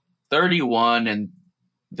 she's 31 and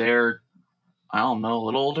they're, I don't know, a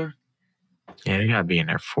little older. Yeah, they gotta be in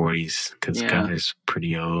their 40s because Gunner's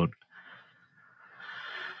pretty old.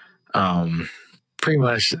 Pretty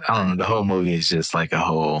much, I don't know, the whole movie is just like a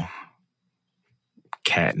whole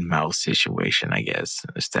cat and mouse situation, I guess.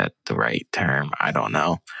 Is that the right term? I don't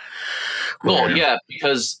know. Well, yeah,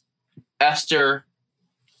 because Esther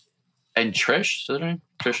and Trish, is that her name?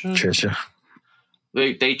 Trisha.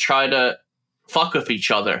 They try to fuck with each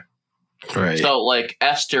other. Right. So, like,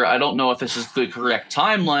 Esther, I don't know if this is the correct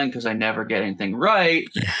timeline because I never get anything right,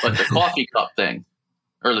 but the coffee cup thing,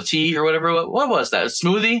 or the tea, or whatever, what was that? A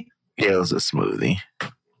smoothie? Yeah, it was a smoothie.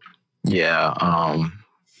 Yeah.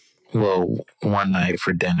 well, one night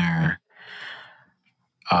for dinner,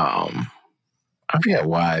 I forget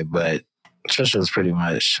why, but Trisha was pretty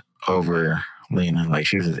much over Lena. Like,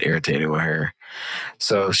 she was just irritated with her.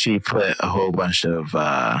 So she put a whole bunch of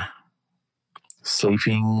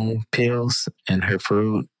sleeping pills in her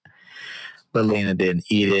food, but Lena didn't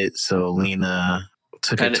eat it. So Lena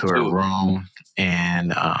took it to her room,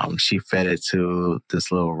 and she fed it to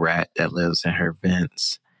this little rat that lives in her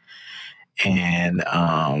vents. And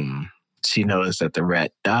she noticed that the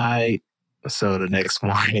rat died. So the next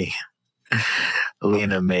morning,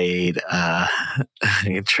 Lena made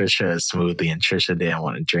Trisha a smoothie, and Trisha didn't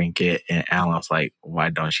want to drink it. And Alan was like, "Why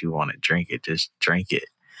don't you want to drink it? Just drink it."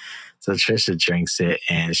 So Trisha drinks it,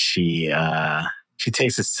 and she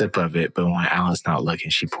takes a sip of it. But when Alan's not looking,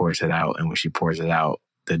 she pours it out. And when she pours it out,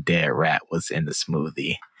 the dead rat was in the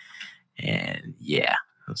smoothie. And yeah,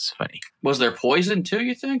 it was funny. Was there poison too,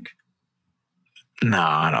 you think? No,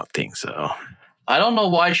 I don't think so. I don't know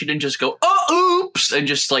why she didn't just go, "Oh, oops," and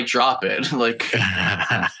just like drop it. Like,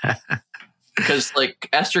 because like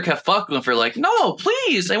Esther kept fucking with her, like, "No,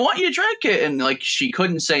 please, I want you to drink it," and like she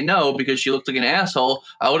couldn't say no because she looked like an asshole.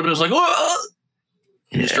 I would have been just like, "Oh,"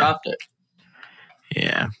 and just dropped it.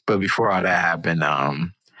 Yeah, but before all that happened,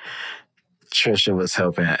 Trisha was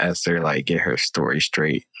helping Esther like get her story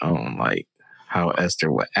straight on like how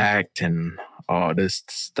Esther would act and all this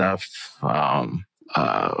stuff.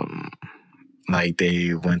 Like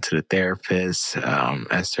they went to the therapist.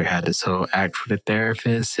 Esther had this whole act for the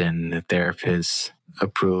therapist, and the therapist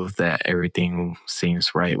approved that everything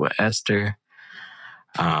seems right with Esther.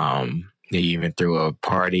 They even threw a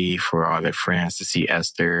party for all their friends to see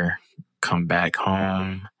Esther come back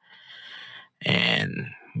home. And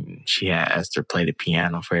she had Esther play the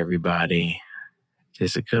piano for everybody.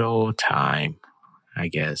 Just a good old time, I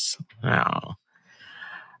guess. I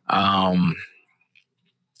don't know.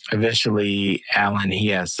 Eventually, Alan, he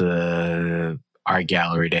has a art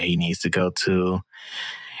gallery that he needs to go to.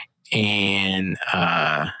 And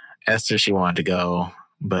Esther, she wanted to go,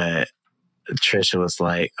 but Trisha was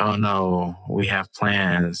like, "Oh no, we have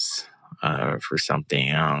plans for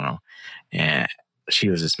something. I don't know." And she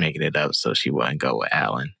was just making it up so she wouldn't go with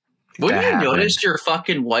Alan. Wouldn't you notice your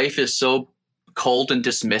fucking wife is so cold and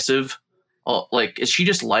dismissive? Oh, like, is she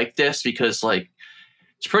just like this? Because like,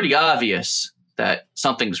 it's pretty obvious that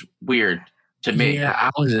something's weird to me. Yeah, I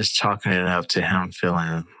was just chalking it up to him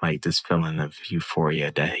feeling like this feeling of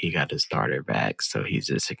euphoria that he got his daughter back. So he's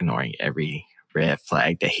just ignoring every red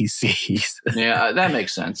flag that he sees. Yeah, that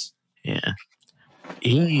makes sense. Yeah.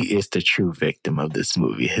 He is the true victim of this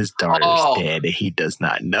movie. His daughter is dead and he does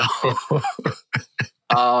not know.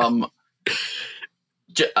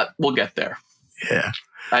 We'll get there. Yeah.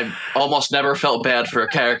 I've almost never felt bad for a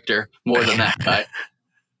character more than that guy.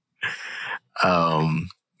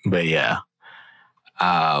 But yeah.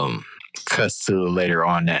 Cuts to later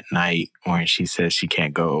on that night when she says she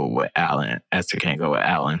can't go with Alan. Esther can't go with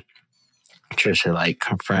Alan. Trisha like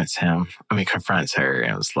confronts her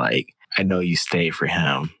and was like, "I know you stayed for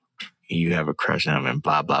him. You have a crush on him and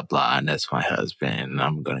blah, blah, blah. And that's my husband. And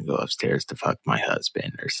I'm going to go upstairs to fuck my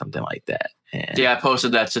husband," or something like that. And yeah, I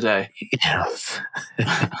posted that today. Yes.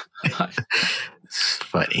 It's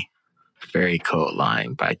funny. Very cold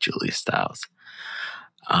line by Julia Stiles.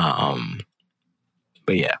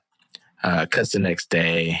 But yeah, cuts the next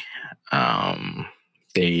day.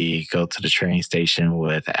 They go to the train station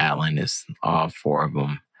with Alan. It's all four of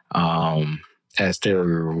them. As they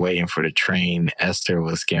were waiting for the train, Esther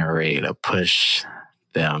was getting ready to push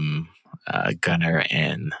them, Gunnar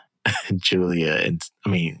and Julia,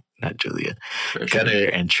 not Julia, Gunnar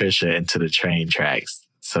and Trisha into the train tracks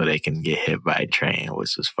so they can get hit by a train,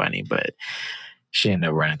 which was funny, but she ended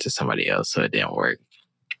up running to somebody else, so it didn't work.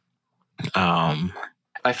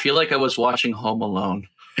 I feel like I was watching Home Alone.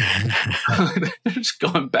 Just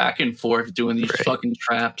going back and forth doing these fucking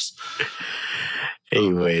traps.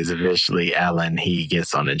 Anyways, eventually Alan, he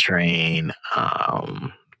gets on the train,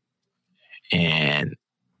 and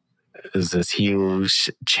there's this huge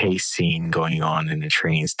chase scene going on in the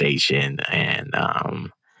train station, and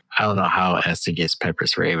I don't know how Esther gets pepper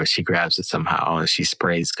spray, but she grabs it somehow and she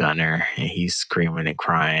sprays Gunnar, and he's screaming and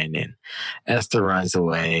crying, and Esther runs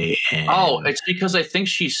away. And it's because I think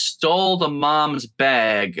she stole the mom's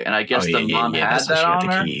bag, and I guess the mom had that on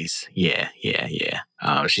her. Keys. Yeah.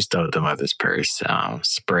 She stole the mother's purse,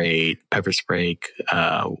 pepper sprayed,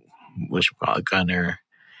 Gunnar.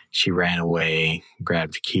 She ran away,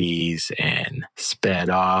 grabbed the keys, and sped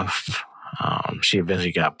off. She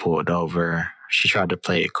eventually got pulled over. She tried to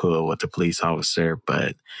play it cool with the police officer,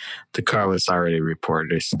 but the car was already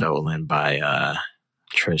reported stolen by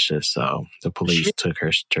Trisha. So the police took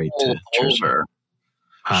her straight to Trisha. Over.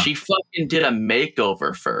 Huh? She fucking did a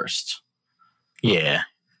makeover first. Yeah.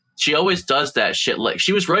 She always does that shit. Like,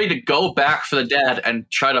 she was ready to go back for the dad and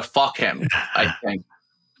try to fuck him, I think.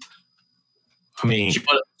 I mean, she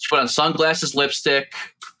put on sunglasses, lipstick.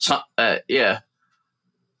 Yeah.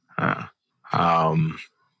 But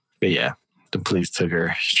yeah, the police took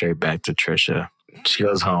her straight back to Trisha. She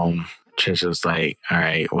goes home. Trisha's like, all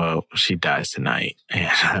right, well, she dies tonight.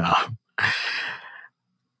 And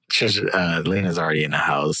Trisha, Lena's already in the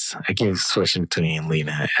house. I keep switching between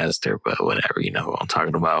Lena and Esther, but whatever, you know who I'm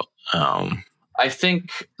talking about. I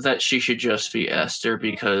think that she should just be Esther,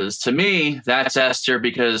 because to me, that's Esther,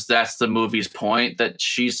 because that's the movie's point, that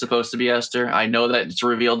she's supposed to be Esther. I know that it's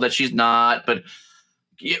revealed that she's not, but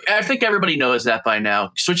I think everybody knows that by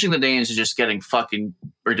now. Switching the names is just getting fucking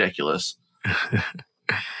ridiculous.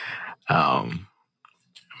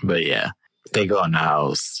 But yeah, they go in the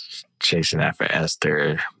house chasing after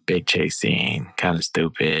Esther. Big chase scene, kind of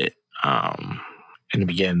stupid. In the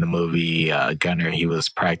beginning of the movie, Gunnar, he was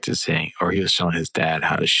practicing, or he was showing his dad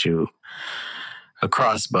how to shoot a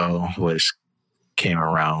crossbow, which came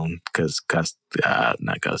around because Gunnar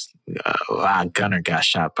got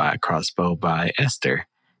shot by a crossbow by Esther.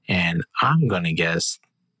 And I'm going to guess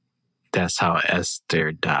that's how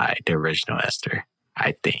Esther died, the original Esther,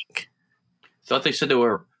 I think. Thought they said they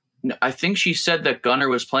were... I think she said that Gunnar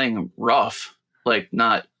was playing rough, like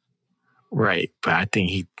not... Right, but I think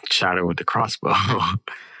he shot her with the crossbow.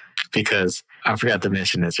 Because I forgot to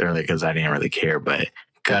mention this earlier because I didn't really care, but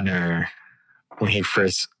Gunnar, when he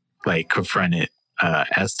first confronted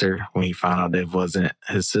Esther, when he found out that it wasn't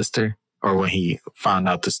his sister, or when he found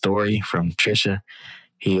out the story from Trisha,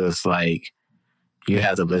 he was like, you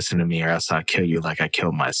have to listen to me or else I'll kill you like I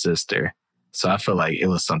killed my sister. So I feel like it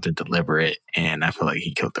was something deliberate, and I feel like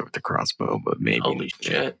he killed her with the crossbow, but maybe. Holy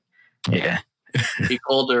shit. Yeah. He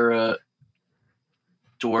called her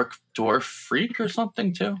dwarf freak or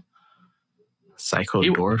something too. Psycho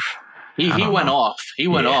dwarf. He went off. He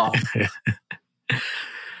went off.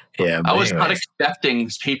 Yeah, I was not expecting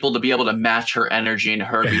people to be able to match her energy and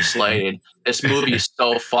her be slayed. This movie is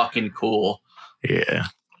so fucking cool. Yeah.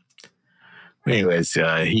 Anyways,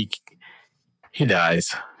 he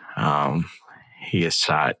dies. He is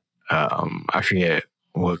shot. I forget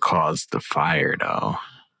what caused the fire though.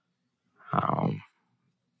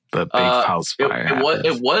 The big house fire.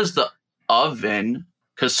 It was the oven,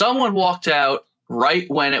 because someone walked out right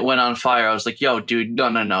when it went on fire. I was like, yo, dude,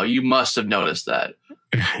 no. You must have noticed that.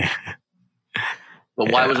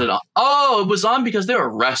 But why was it on? Oh, it was on because they were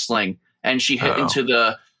wrestling and she hit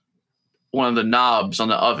into one of the knobs on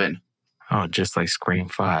the oven. Oh, just like Scream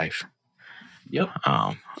 5. Yep.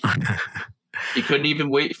 He couldn't even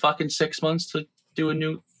wait fucking 6 months to do a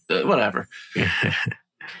new whatever.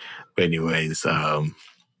 But anyways,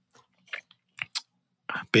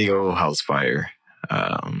 big old house fire.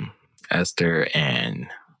 Esther and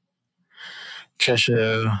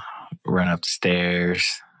Trisha run up the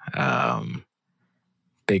stairs.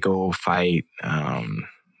 Big old fight.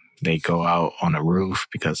 They go out on the roof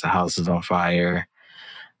because the house is on fire.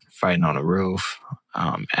 Fighting on the roof.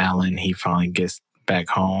 Alan, he finally gets back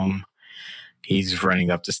home. He's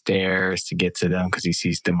running up the stairs to get to them because he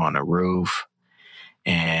sees them on the roof.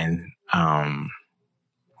 And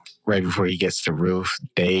right before he gets to the roof,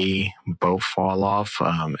 they both fall off,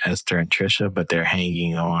 Esther and Trisha, but they're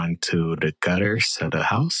hanging on to the gutters of the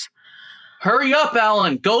house. Hurry up,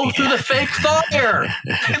 Alan. Go through the fake fire.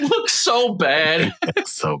 It looks so bad.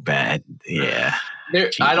 So bad. Yeah.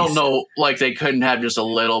 I don't know. Like, they couldn't have just a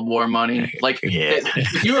little more money. Like,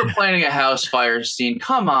 if you were planning a house fire scene,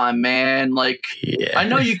 come on, man. Like, I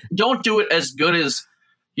know you don't do it as good as,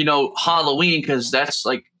 Halloween, because that's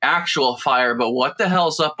like actual fire. But what the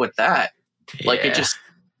hell's up with that? Yeah. Like,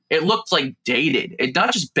 it looked like dated. It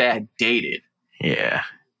not just bad, dated. Yeah.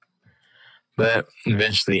 But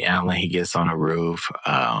eventually, Alan, he gets on a roof.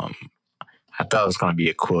 I thought it was going to be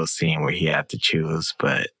a cool scene where he had to choose,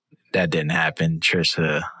 but that didn't happen.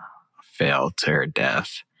 Trisha fell to her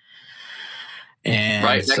death. And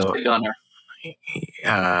right next to Gunnar.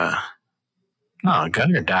 No,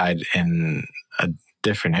 Gunnar died in a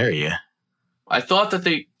different area. I thought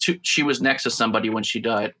that she was next to somebody when she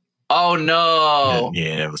died. Oh, no.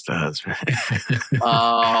 Yeah, it was the husband.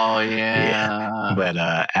 Oh, yeah. But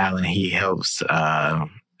Alan, he helps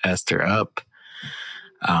Esther up.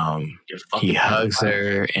 He hugs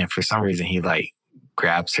her, and for some reason, he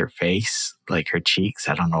grabs her face, like her cheeks.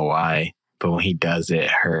 I don't know why. But when he does it,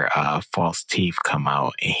 her false teeth come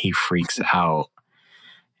out, and he freaks out.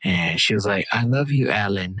 And she was like, I love you,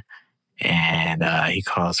 Alan. and he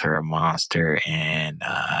calls her a monster, and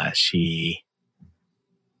she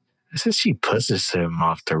says she pushes him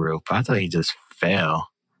off the roof. I thought he just fell.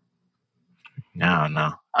 I don't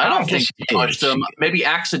know. I don't think she she pushed him. Maybe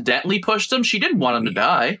accidentally pushed him. She didn't want him to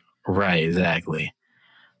die. Right, exactly.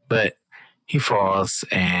 But he falls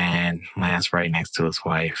and lands right next to his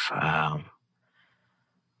wife.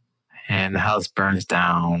 And the house burns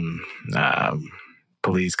down.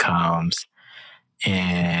 Police comes,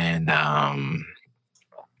 and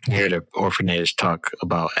you hear the orphanage talk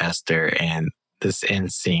about Esther. And this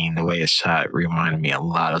end scene, the way it's shot, reminded me a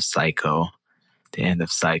lot of Psycho, the end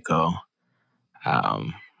of Psycho.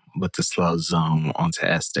 With the slow zoom onto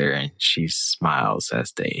Esther, and she smiles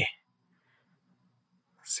as they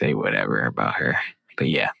say whatever about her. But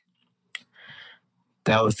yeah,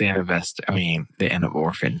 that was the end of Esther. I mean, the end of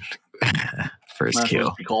Orphan. First Might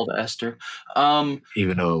kill. Be called Esther.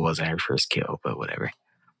 Even though it wasn't her first kill, but whatever.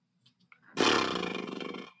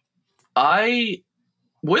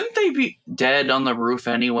 Wouldn't they be dead on the roof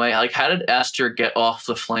anyway? Like, how did Esther get off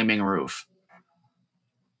the flaming roof?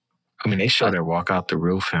 I mean, they showed her walk out the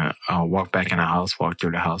roof and walk back in the house, walk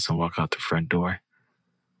through the house, and walk out the front door.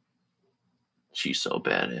 She's so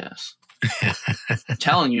badass. I'm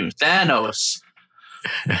telling you, Thanos.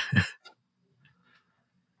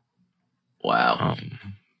 Wow.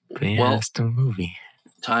 But yeah, well, that's the movie.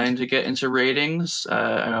 Time to get into ratings.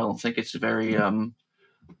 I don't think it's very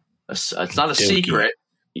it's not a secret.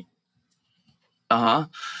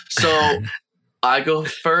 So I go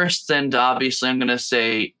first, and obviously I'm gonna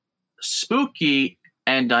say spooky,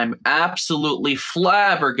 and I'm absolutely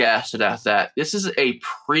flabbergasted at that. This is a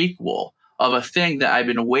prequel of a thing that I've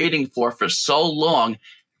been waiting for so long,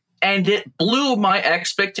 and it blew my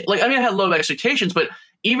expectations. Like, I mean, I had low expectations, but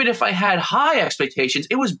even if I had high expectations,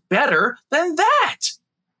 it was better than that.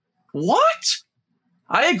 What?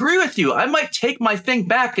 I agree with you. I might take my thing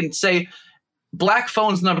back and say Black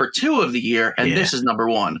Phone's number 2 of the year, and this is number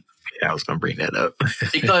 1. Yeah, I was going to bring that up.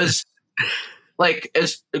 Because, like,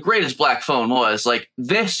 as great as Black Phone was, like,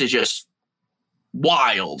 this is just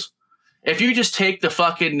wild. If you just take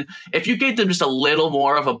if you gave them just a little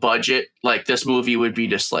more of a budget, like, this movie would be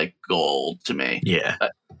just, like, gold to me. Yeah.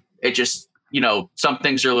 It just, some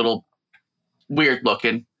things are a little weird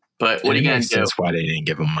looking, but what are you going to do? That's why they didn't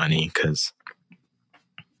give them money, because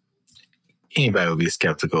anybody would be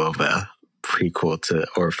skeptical of a prequel to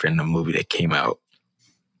Orphan, a movie that came out,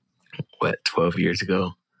 12 years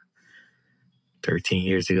ago? 13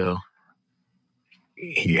 years ago?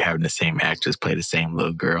 You're having the same actress play the same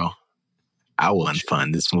little girl. I wouldn't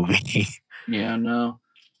fund this movie. Yeah, no.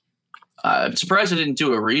 I'm surprised they didn't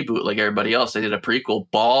do a reboot like everybody else. They did a prequel.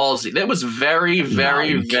 Ballsy. That was very,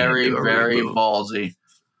 very, very, very ballsy.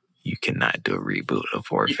 You cannot do a reboot of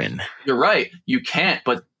Orphan. You're right. You can't,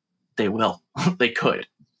 but they will. They could.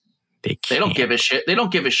 They don't give a shit. They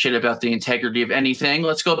don't give a shit about the integrity of anything.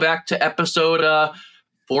 Let's go back to episode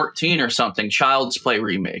 14 or something. Child's Play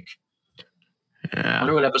remake. Yeah. I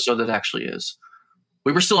wonder what episode that actually is.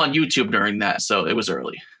 We were still on YouTube during that, so it was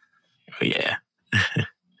early. Oh, yeah.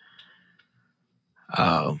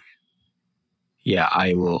 Yeah,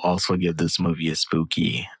 I will also give this movie a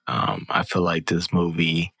spooky. I feel like this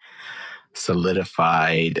movie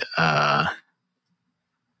solidified.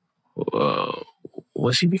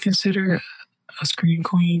 Would she be considered a scream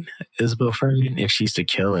queen, Isabel Ferguson? If she's the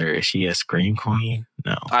killer, is she a scream queen?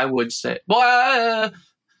 No, I would say. Well,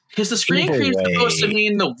 because the scream queen is supposed to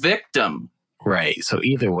mean the victim, right? So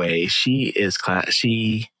either way, she is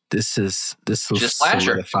This will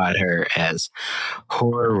solidify her as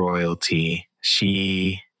horror royalty.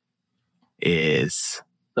 She is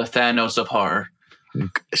the Thanos of horror.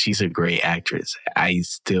 She's a great actress. I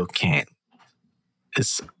still can't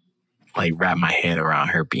wrap my head around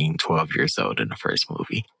her being 12 years old in the first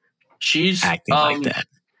movie. She's acting like that.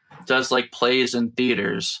 Does like plays in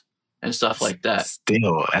theaters and stuff like that.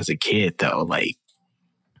 Still, as a kid though, like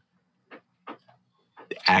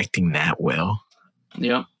acting that well.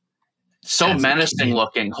 Yep. So menacing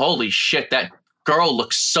looking. Holy shit, that girl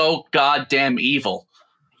looks so goddamn evil.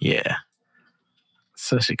 Yeah.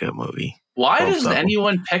 Such a good movie. Why doesn't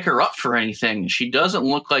anyone pick her up for anything? She doesn't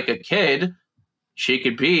look like a kid. She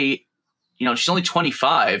could be, she's only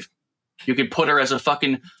 25. You could put her as a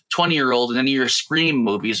fucking 20-year-old in any of your Scream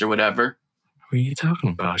movies or whatever. What are you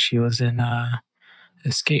talking about? She was in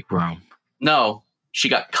Escape Room. No, she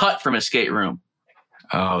got cut from Escape Room.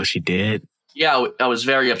 Oh, she did? Yeah, I was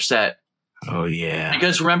very upset. Oh, yeah.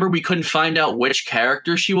 Because remember, we couldn't find out which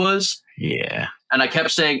character she was? Yeah. And I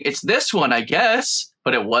kept saying, it's this one, I guess.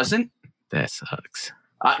 But it wasn't. That sucks.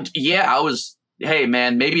 I was hey,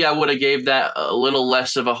 man, maybe I would have gave that a little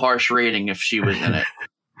less of a harsh rating if she was in it.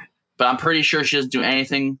 But I'm pretty sure she doesn't do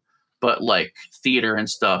anything but like theater and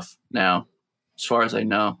stuff now, as far as I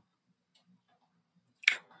know.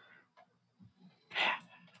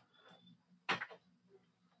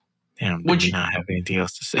 Damn, would you not have anything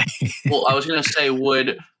else to say? Well, I was gonna say,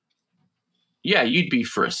 you'd be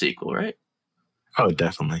for a sequel, right? Oh,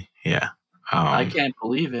 definitely, yeah. I can't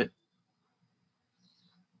believe it.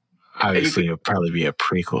 Obviously, it'll probably be a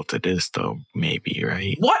prequel to this, though. Maybe,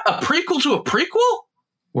 right? What, a prequel to a prequel?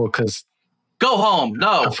 Well, because Go Home.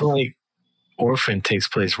 No, I feel like Orphan takes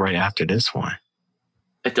place right after this one.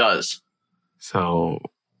 It does. So,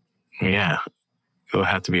 yeah, it'll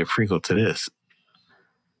have to be a prequel to this.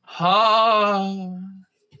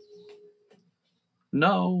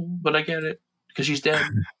 No, but I get it because she's dead.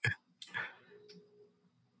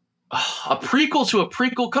 A prequel to a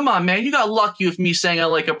prequel? Come on, man. You got lucky with me saying I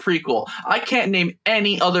like a prequel. I can't name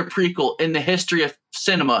any other prequel in the history of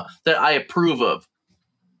cinema that I approve of.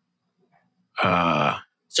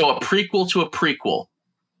 So a prequel to a prequel.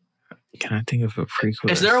 Can I think of a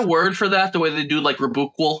prequel? Is there a word for that? The way they do like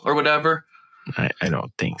rebookquel or whatever? I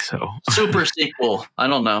don't think so. Super sequel. I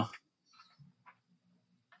don't know.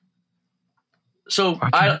 So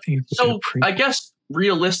I guess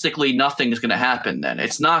realistically, nothing is going to happen then.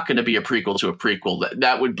 It's not going to be a prequel to a prequel.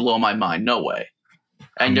 That would blow my mind. No way.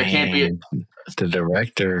 And there can't be. The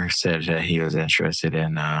director said that he was interested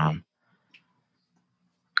in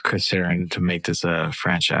considering to make this a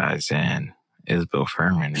franchise, and Isabel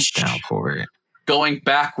Fuhrman is down for it. Going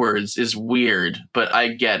backwards is weird, but I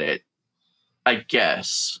get it. I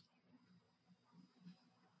guess.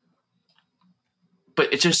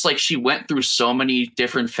 But it's just like she went through so many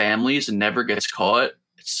different families and never gets caught.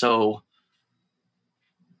 It's so...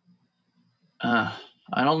 I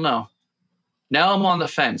don't know. Now I'm on the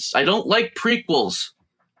fence. I don't like prequels.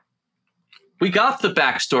 We got the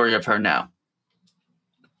backstory of her now.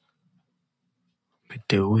 But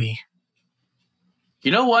do we?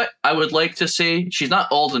 You know what I would like to see? She's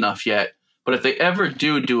not old enough yet, but if they ever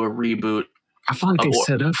do a reboot... I feel like they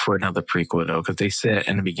set up for another prequel, though, because they said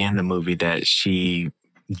in the beginning of the movie that she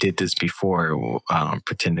did this before,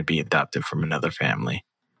 pretend to be adopted from another family.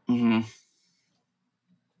 Mm-hmm.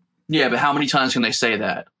 Yeah, but how many times can they say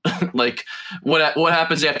that? Like, what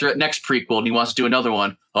happens after that next prequel and he wants to do another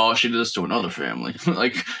one? Oh, she did this to another family.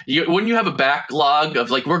 Like, wouldn't you have a backlog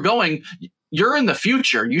of, like, you're in the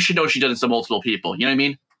future. You should know she did it to multiple people. You know what I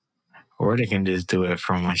mean? Or they can just do it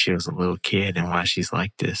from when she was a little kid and why she's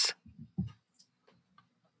like this.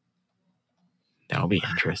 That'll be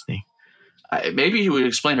interesting. Maybe he would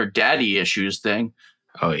explain her daddy issues thing.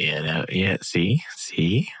 Oh, yeah. Yeah, see?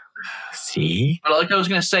 But like I was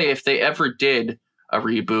going to say, if they ever did a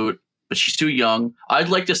reboot, but she's too young, I'd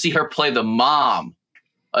like to see her play the mom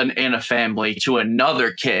in a family to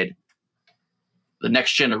another kid. The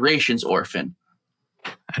next generation's orphan.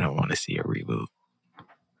 I don't want to see a reboot.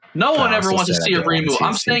 No one ever wants to see a reboot.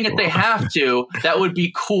 I'm saying if they have to, that would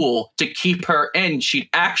be cool to keep her in. She'd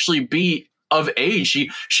actually be of age.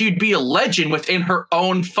 She'd be a legend within her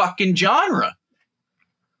own fucking genre.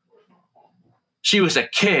 She was a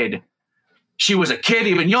kid. She was a kid,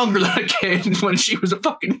 even younger than a kid when she was a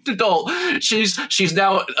fucking adult. She's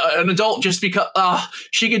now an adult just because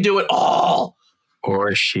she can do it all.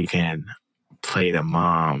 Or she can play the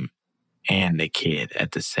mom and the kid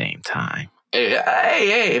at the same time.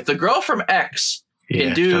 Hey, if the girl from X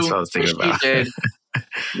can do what she did,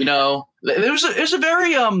 you know, there's a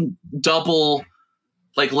very double,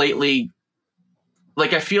 like lately,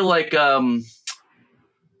 like I feel like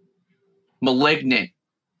Malignant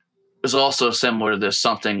is also similar to this.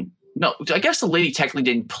 Something. No, I guess the lady technically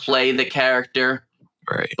didn't play the character,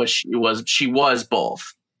 right? But she was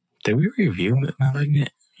both. Did we review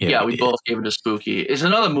Malignant? Yeah, we both gave it a spooky. It's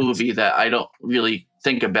another movie that I don't really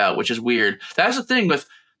think about, which is weird. That's the thing with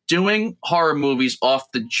doing horror movies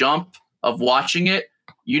off the jump of watching it.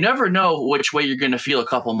 You never know which way you're going to feel a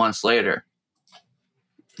couple months later.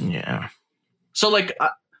 Yeah. So, like,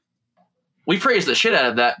 we praise the shit out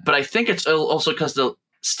of that, but I think it's also because the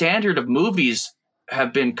standard of movies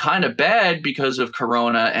have been kind of bad because of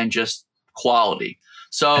Corona and just quality.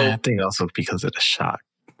 So and I think also because of the shock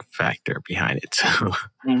factor behind it too.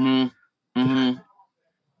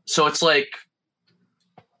 So it's like,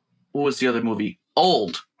 what was the other movie?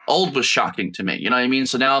 Old was shocking to me. You know what I mean?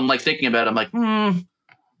 So now I'm like thinking about it. I'm like, I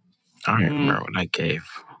don't even remember what I gave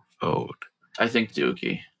Old. I think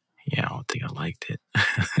Dookie. Yeah, I don't think I liked it.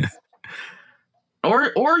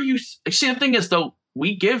 Or you see, the thing is though,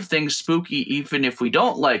 we give things spooky even if we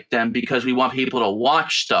don't like them because we want people to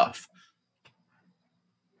watch stuff.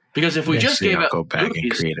 Because if we just gave I'll out go back and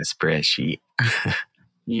movies, create a spreadsheet.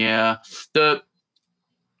 yeah, what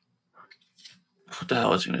the hell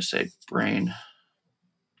was I going to say? Brain.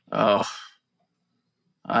 Oh,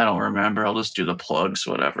 I don't remember. I'll just do the plugs,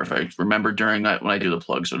 whatever. If I remember during that when I do the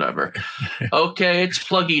plugs, whatever. Okay, it's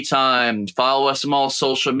pluggy time. Follow us on all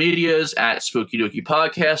social medias at Spooky Dookie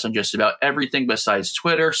Podcast on just about everything besides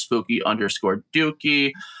Twitter,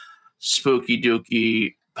 Spooky_Dookie,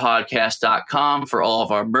 SpookyDookiePodcast.com for all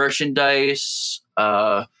of our merchandise.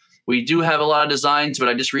 We do have a lot of designs, but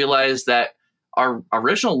I just realized that our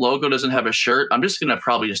original logo doesn't have a shirt. I'm just going to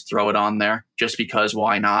probably just throw it on there just because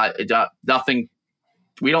why not? Nothing.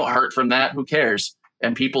 We don't hurt from that. Who cares?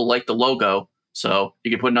 And people like the logo, so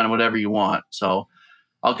you can put it on whatever you want. So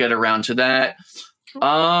I'll get around to that.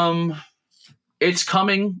 It's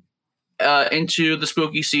coming into the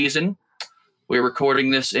spooky season. We're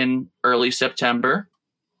recording this in early September.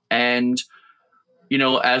 And, you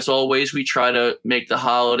know, as always, we try to make the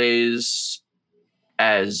holidays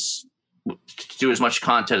do as much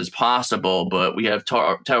content as possible, but we have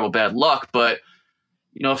terrible bad luck. But,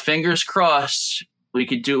 you know, fingers crossed, we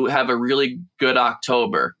could have a really good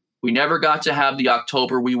October. We never got to have the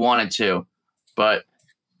October we wanted to, but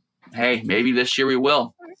hey, maybe this year we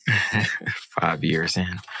will. 5 years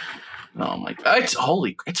in. Oh my God. It's half.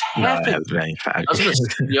 No, it has been 5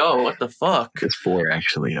 years. Yo, what the fuck? It's 4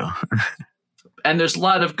 actually, though. And there's a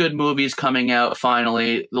lot of good movies coming out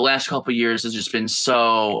finally. The last couple of years has just been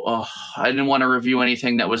I didn't want to review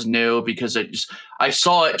anything that was new because I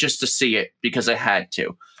saw it just to see it because I had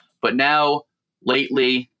to. But now,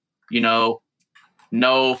 lately, you know,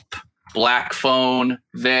 Nope, Black Phone,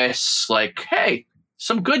 this, like, hey,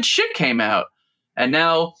 some good shit came out. And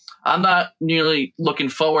now I'm not nearly looking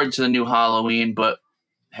forward to the new Halloween, but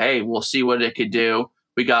hey, we'll see what it could do.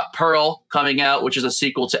 We got Pearl coming out, which is a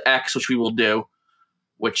sequel to X, which we will do.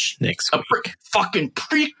 Which next week. Fucking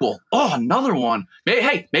prequel. Oh, another one.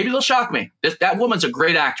 Hey, maybe they'll shock me. That woman's a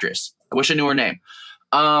great actress. I wish I knew her name.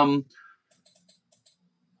 And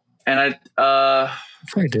I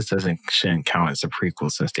feel like this shouldn't count as a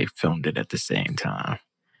prequel since they filmed it at the same time.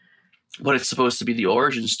 But it's supposed to be the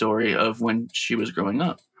origin story of when she was growing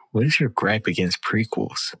up. What is your gripe against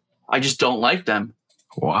prequels? I just don't like them.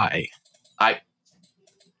 Why?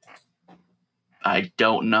 I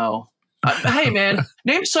don't know. Hey, man,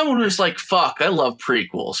 name someone who's like, fuck, I love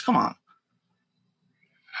prequels. Come on.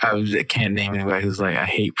 I can't name anybody who's like, I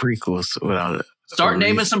hate prequels without Start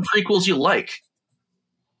naming some prequels you like.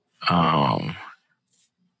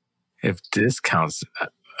 If this counts...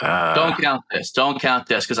 Don't count this. Don't count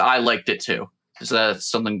this because I liked it too. So that's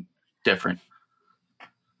something different.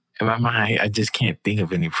 In my mind, I just can't think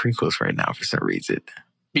of any prequels right now for some reason.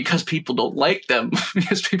 Because people don't like them.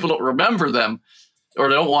 Because people don't remember them. Or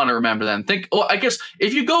they don't want to remember them. I guess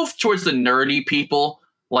if you go towards the nerdy people,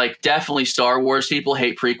 like definitely Star Wars people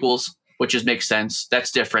hate prequels, which just makes sense.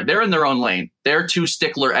 That's different. They're in their own lane. They're too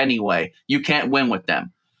stickler anyway. You can't win with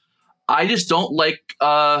them. I just don't like,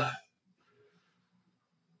 I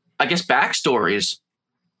guess, backstories.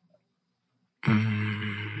 I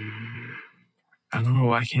don't know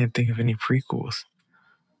why I can't think of any prequels.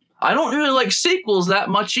 I don't really like sequels that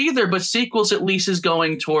much either, but sequels at least is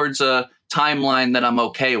going towards a timeline that I'm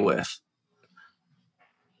okay with.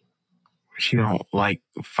 But you don't like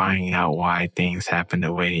finding out why things happen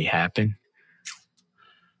the way they happen?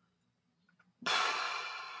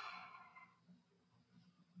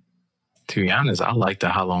 To be honest, I like the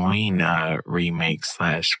Halloween remake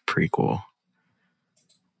 / prequel.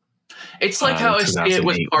 It's like how I see it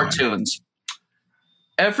with cartoons.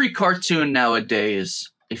 Every cartoon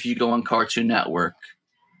nowadays, if you go on Cartoon Network,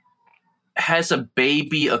 has a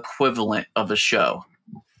baby equivalent of a show.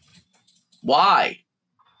 Why?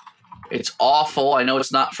 It's awful. I know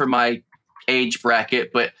it's not for my age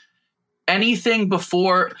bracket, but anything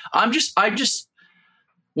before, I just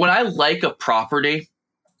when I like a property,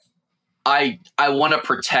 I want to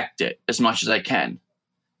protect it as much as I can.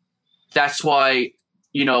 That's why,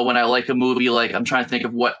 you know, when I like a movie, like I'm trying to think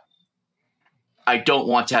of what I don't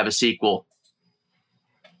want to have a sequel,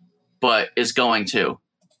 but is going to.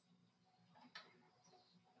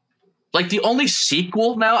 Like the only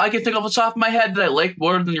sequel now I can think off the top of my head that I like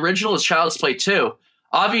more than the original is Child's Play 2.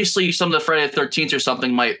 Obviously, some of the Friday the 13th or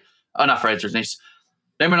something might... Oh, not Friday the 13th.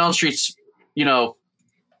 Nightmare on Elm Street's, you know,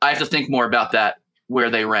 I have to think more about that, where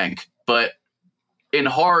they rank. But in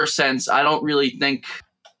horror sense, I don't really think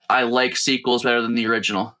I like sequels better than the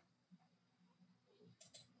original.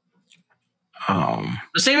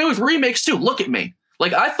 The same way with remakes, too. Look at me.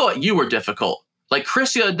 Like, I thought you were difficult. Like,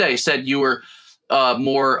 Chris the other day said you were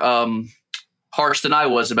more harsh than I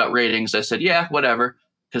was about ratings. I said, yeah, whatever.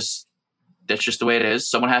 because that's just the way it is.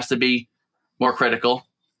 Someone has to be more critical.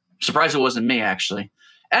 Surprised it wasn't me, actually.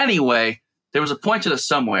 Anyway, there was a point to this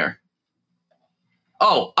somewhere.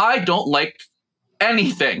 Oh, I don't like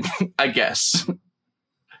anything, I guess.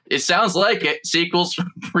 It sounds like it. Sequels,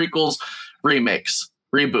 prequels, remakes,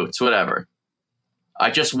 reboots, whatever. I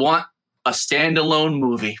just want a standalone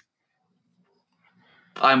movie.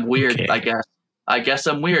 I'm weird, Okay. I guess. I guess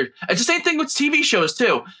I'm weird. It's the same thing with TV shows,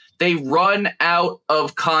 too. They run out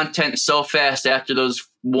of content so fast after those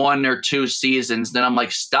 1 or 2 seasons. Then I'm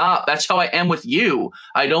like, stop. That's how I am with you.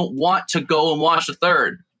 I don't want to go and watch the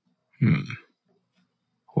third.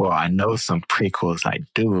 Well, I know some prequels I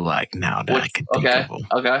do like now that I can think of them.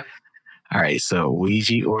 Okay. All right, so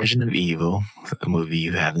Ouija, Origin of Evil, a movie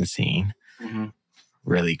you haven't seen. Mm-hmm.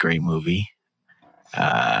 Really great movie.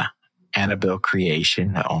 Annabelle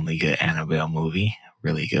Creation, the only good Annabelle movie.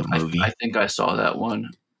 Really good movie. I think I saw that one.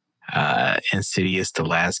 Insidious, The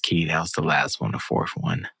Last Key. That was the last one, the 4th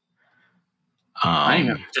one.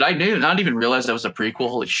 Did I not even realize that was a prequel?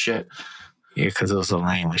 Holy shit. Yeah, because it was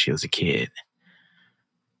Elaine when she was a kid.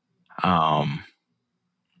 That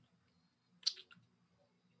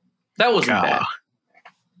wasn't bad.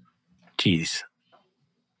 Jeez.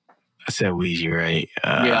 I said Ouija, right?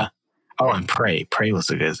 Yeah. Oh, and Prey. Prey was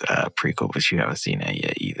a good prequel, but you haven't seen that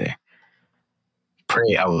yet either.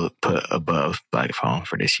 Prey, I would put above Black Phone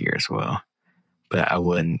for this year as well. But I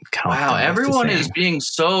wouldn't count. Wow, everyone is being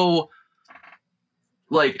so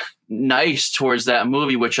nice towards that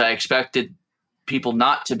movie, which I expected people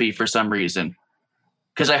not to be for some reason.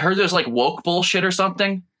 Because I heard there's woke bullshit or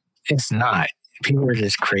something. It's not. People are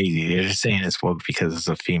just crazy. They're just saying it's woke because it's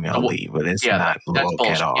a female lead, but it's not woke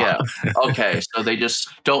bullshit. at all. Yeah. Okay, so they just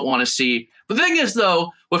don't want to see. The thing is,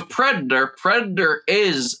 though, with Predator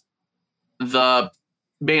is the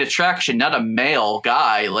main attraction, not a male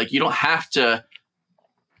guy. You don't have to.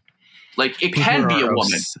 It can be a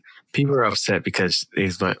woman. People are upset because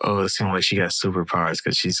it's like, oh, it seems like she got superpowers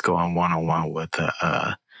because she's going one-on-one with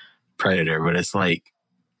a Predator. But it's like,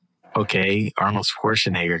 okay, Arnold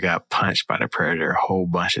Schwarzenegger got punched by the Predator a whole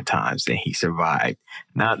bunch of times and he survived.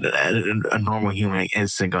 Not a normal human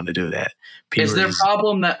isn't going to do that. Is their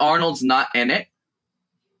problem that Arnold's not in it?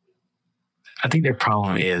 I think their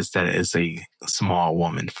problem is that it's a small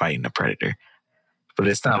woman fighting a Predator. But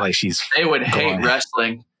it's not like she's... They would hate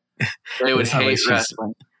wrestling. They would hate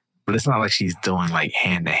wrestling. But it's not like she's doing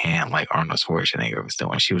hand-to-hand like Arnold Schwarzenegger was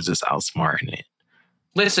doing. She was just outsmarting it.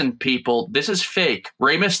 Listen, people, this is fake.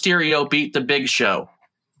 Rey Mysterio beat the Big Show.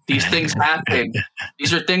 These things happen.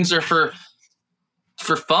 These are things that are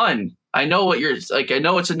for fun. I know what you're I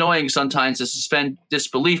know it's annoying sometimes to suspend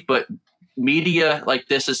disbelief, but media like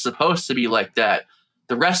this is supposed to be like that.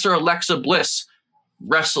 The wrestler Alexa Bliss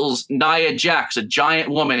wrestles Nia Jax, a giant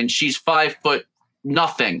woman, and she's 5 foot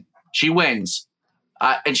nothing. She wins.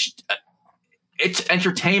 It's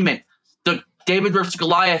entertainment. The David versus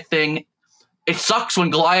Goliath thing. It sucks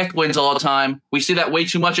when Goliath wins all the time. We see that way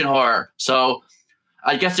too much in horror. So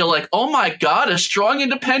I guess they're like, oh my God, a strong,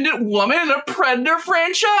 independent woman in a Predator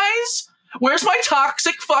franchise? Where's my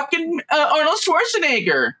toxic fucking Arnold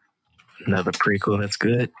Schwarzenegger? Another prequel that's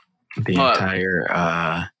good. The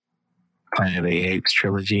entire Planet of the Apes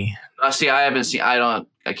trilogy. See, I haven't seen. I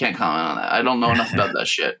can't comment on that. I don't know enough about that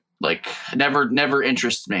shit. Never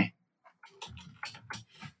interests me.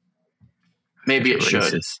 Maybe it should.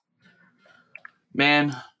 Racist.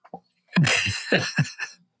 Man.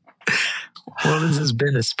 Well, this has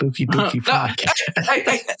been a spooky dooky podcast.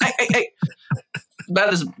 Hey.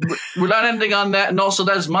 We're not ending on that, and also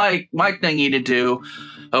that's my thingy to do.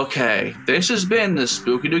 Okay, this has been the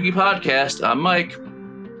Spooky Dookie Podcast. I'm Mike.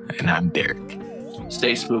 And I'm Derek.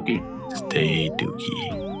 Stay spooky. Stay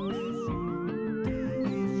dookie.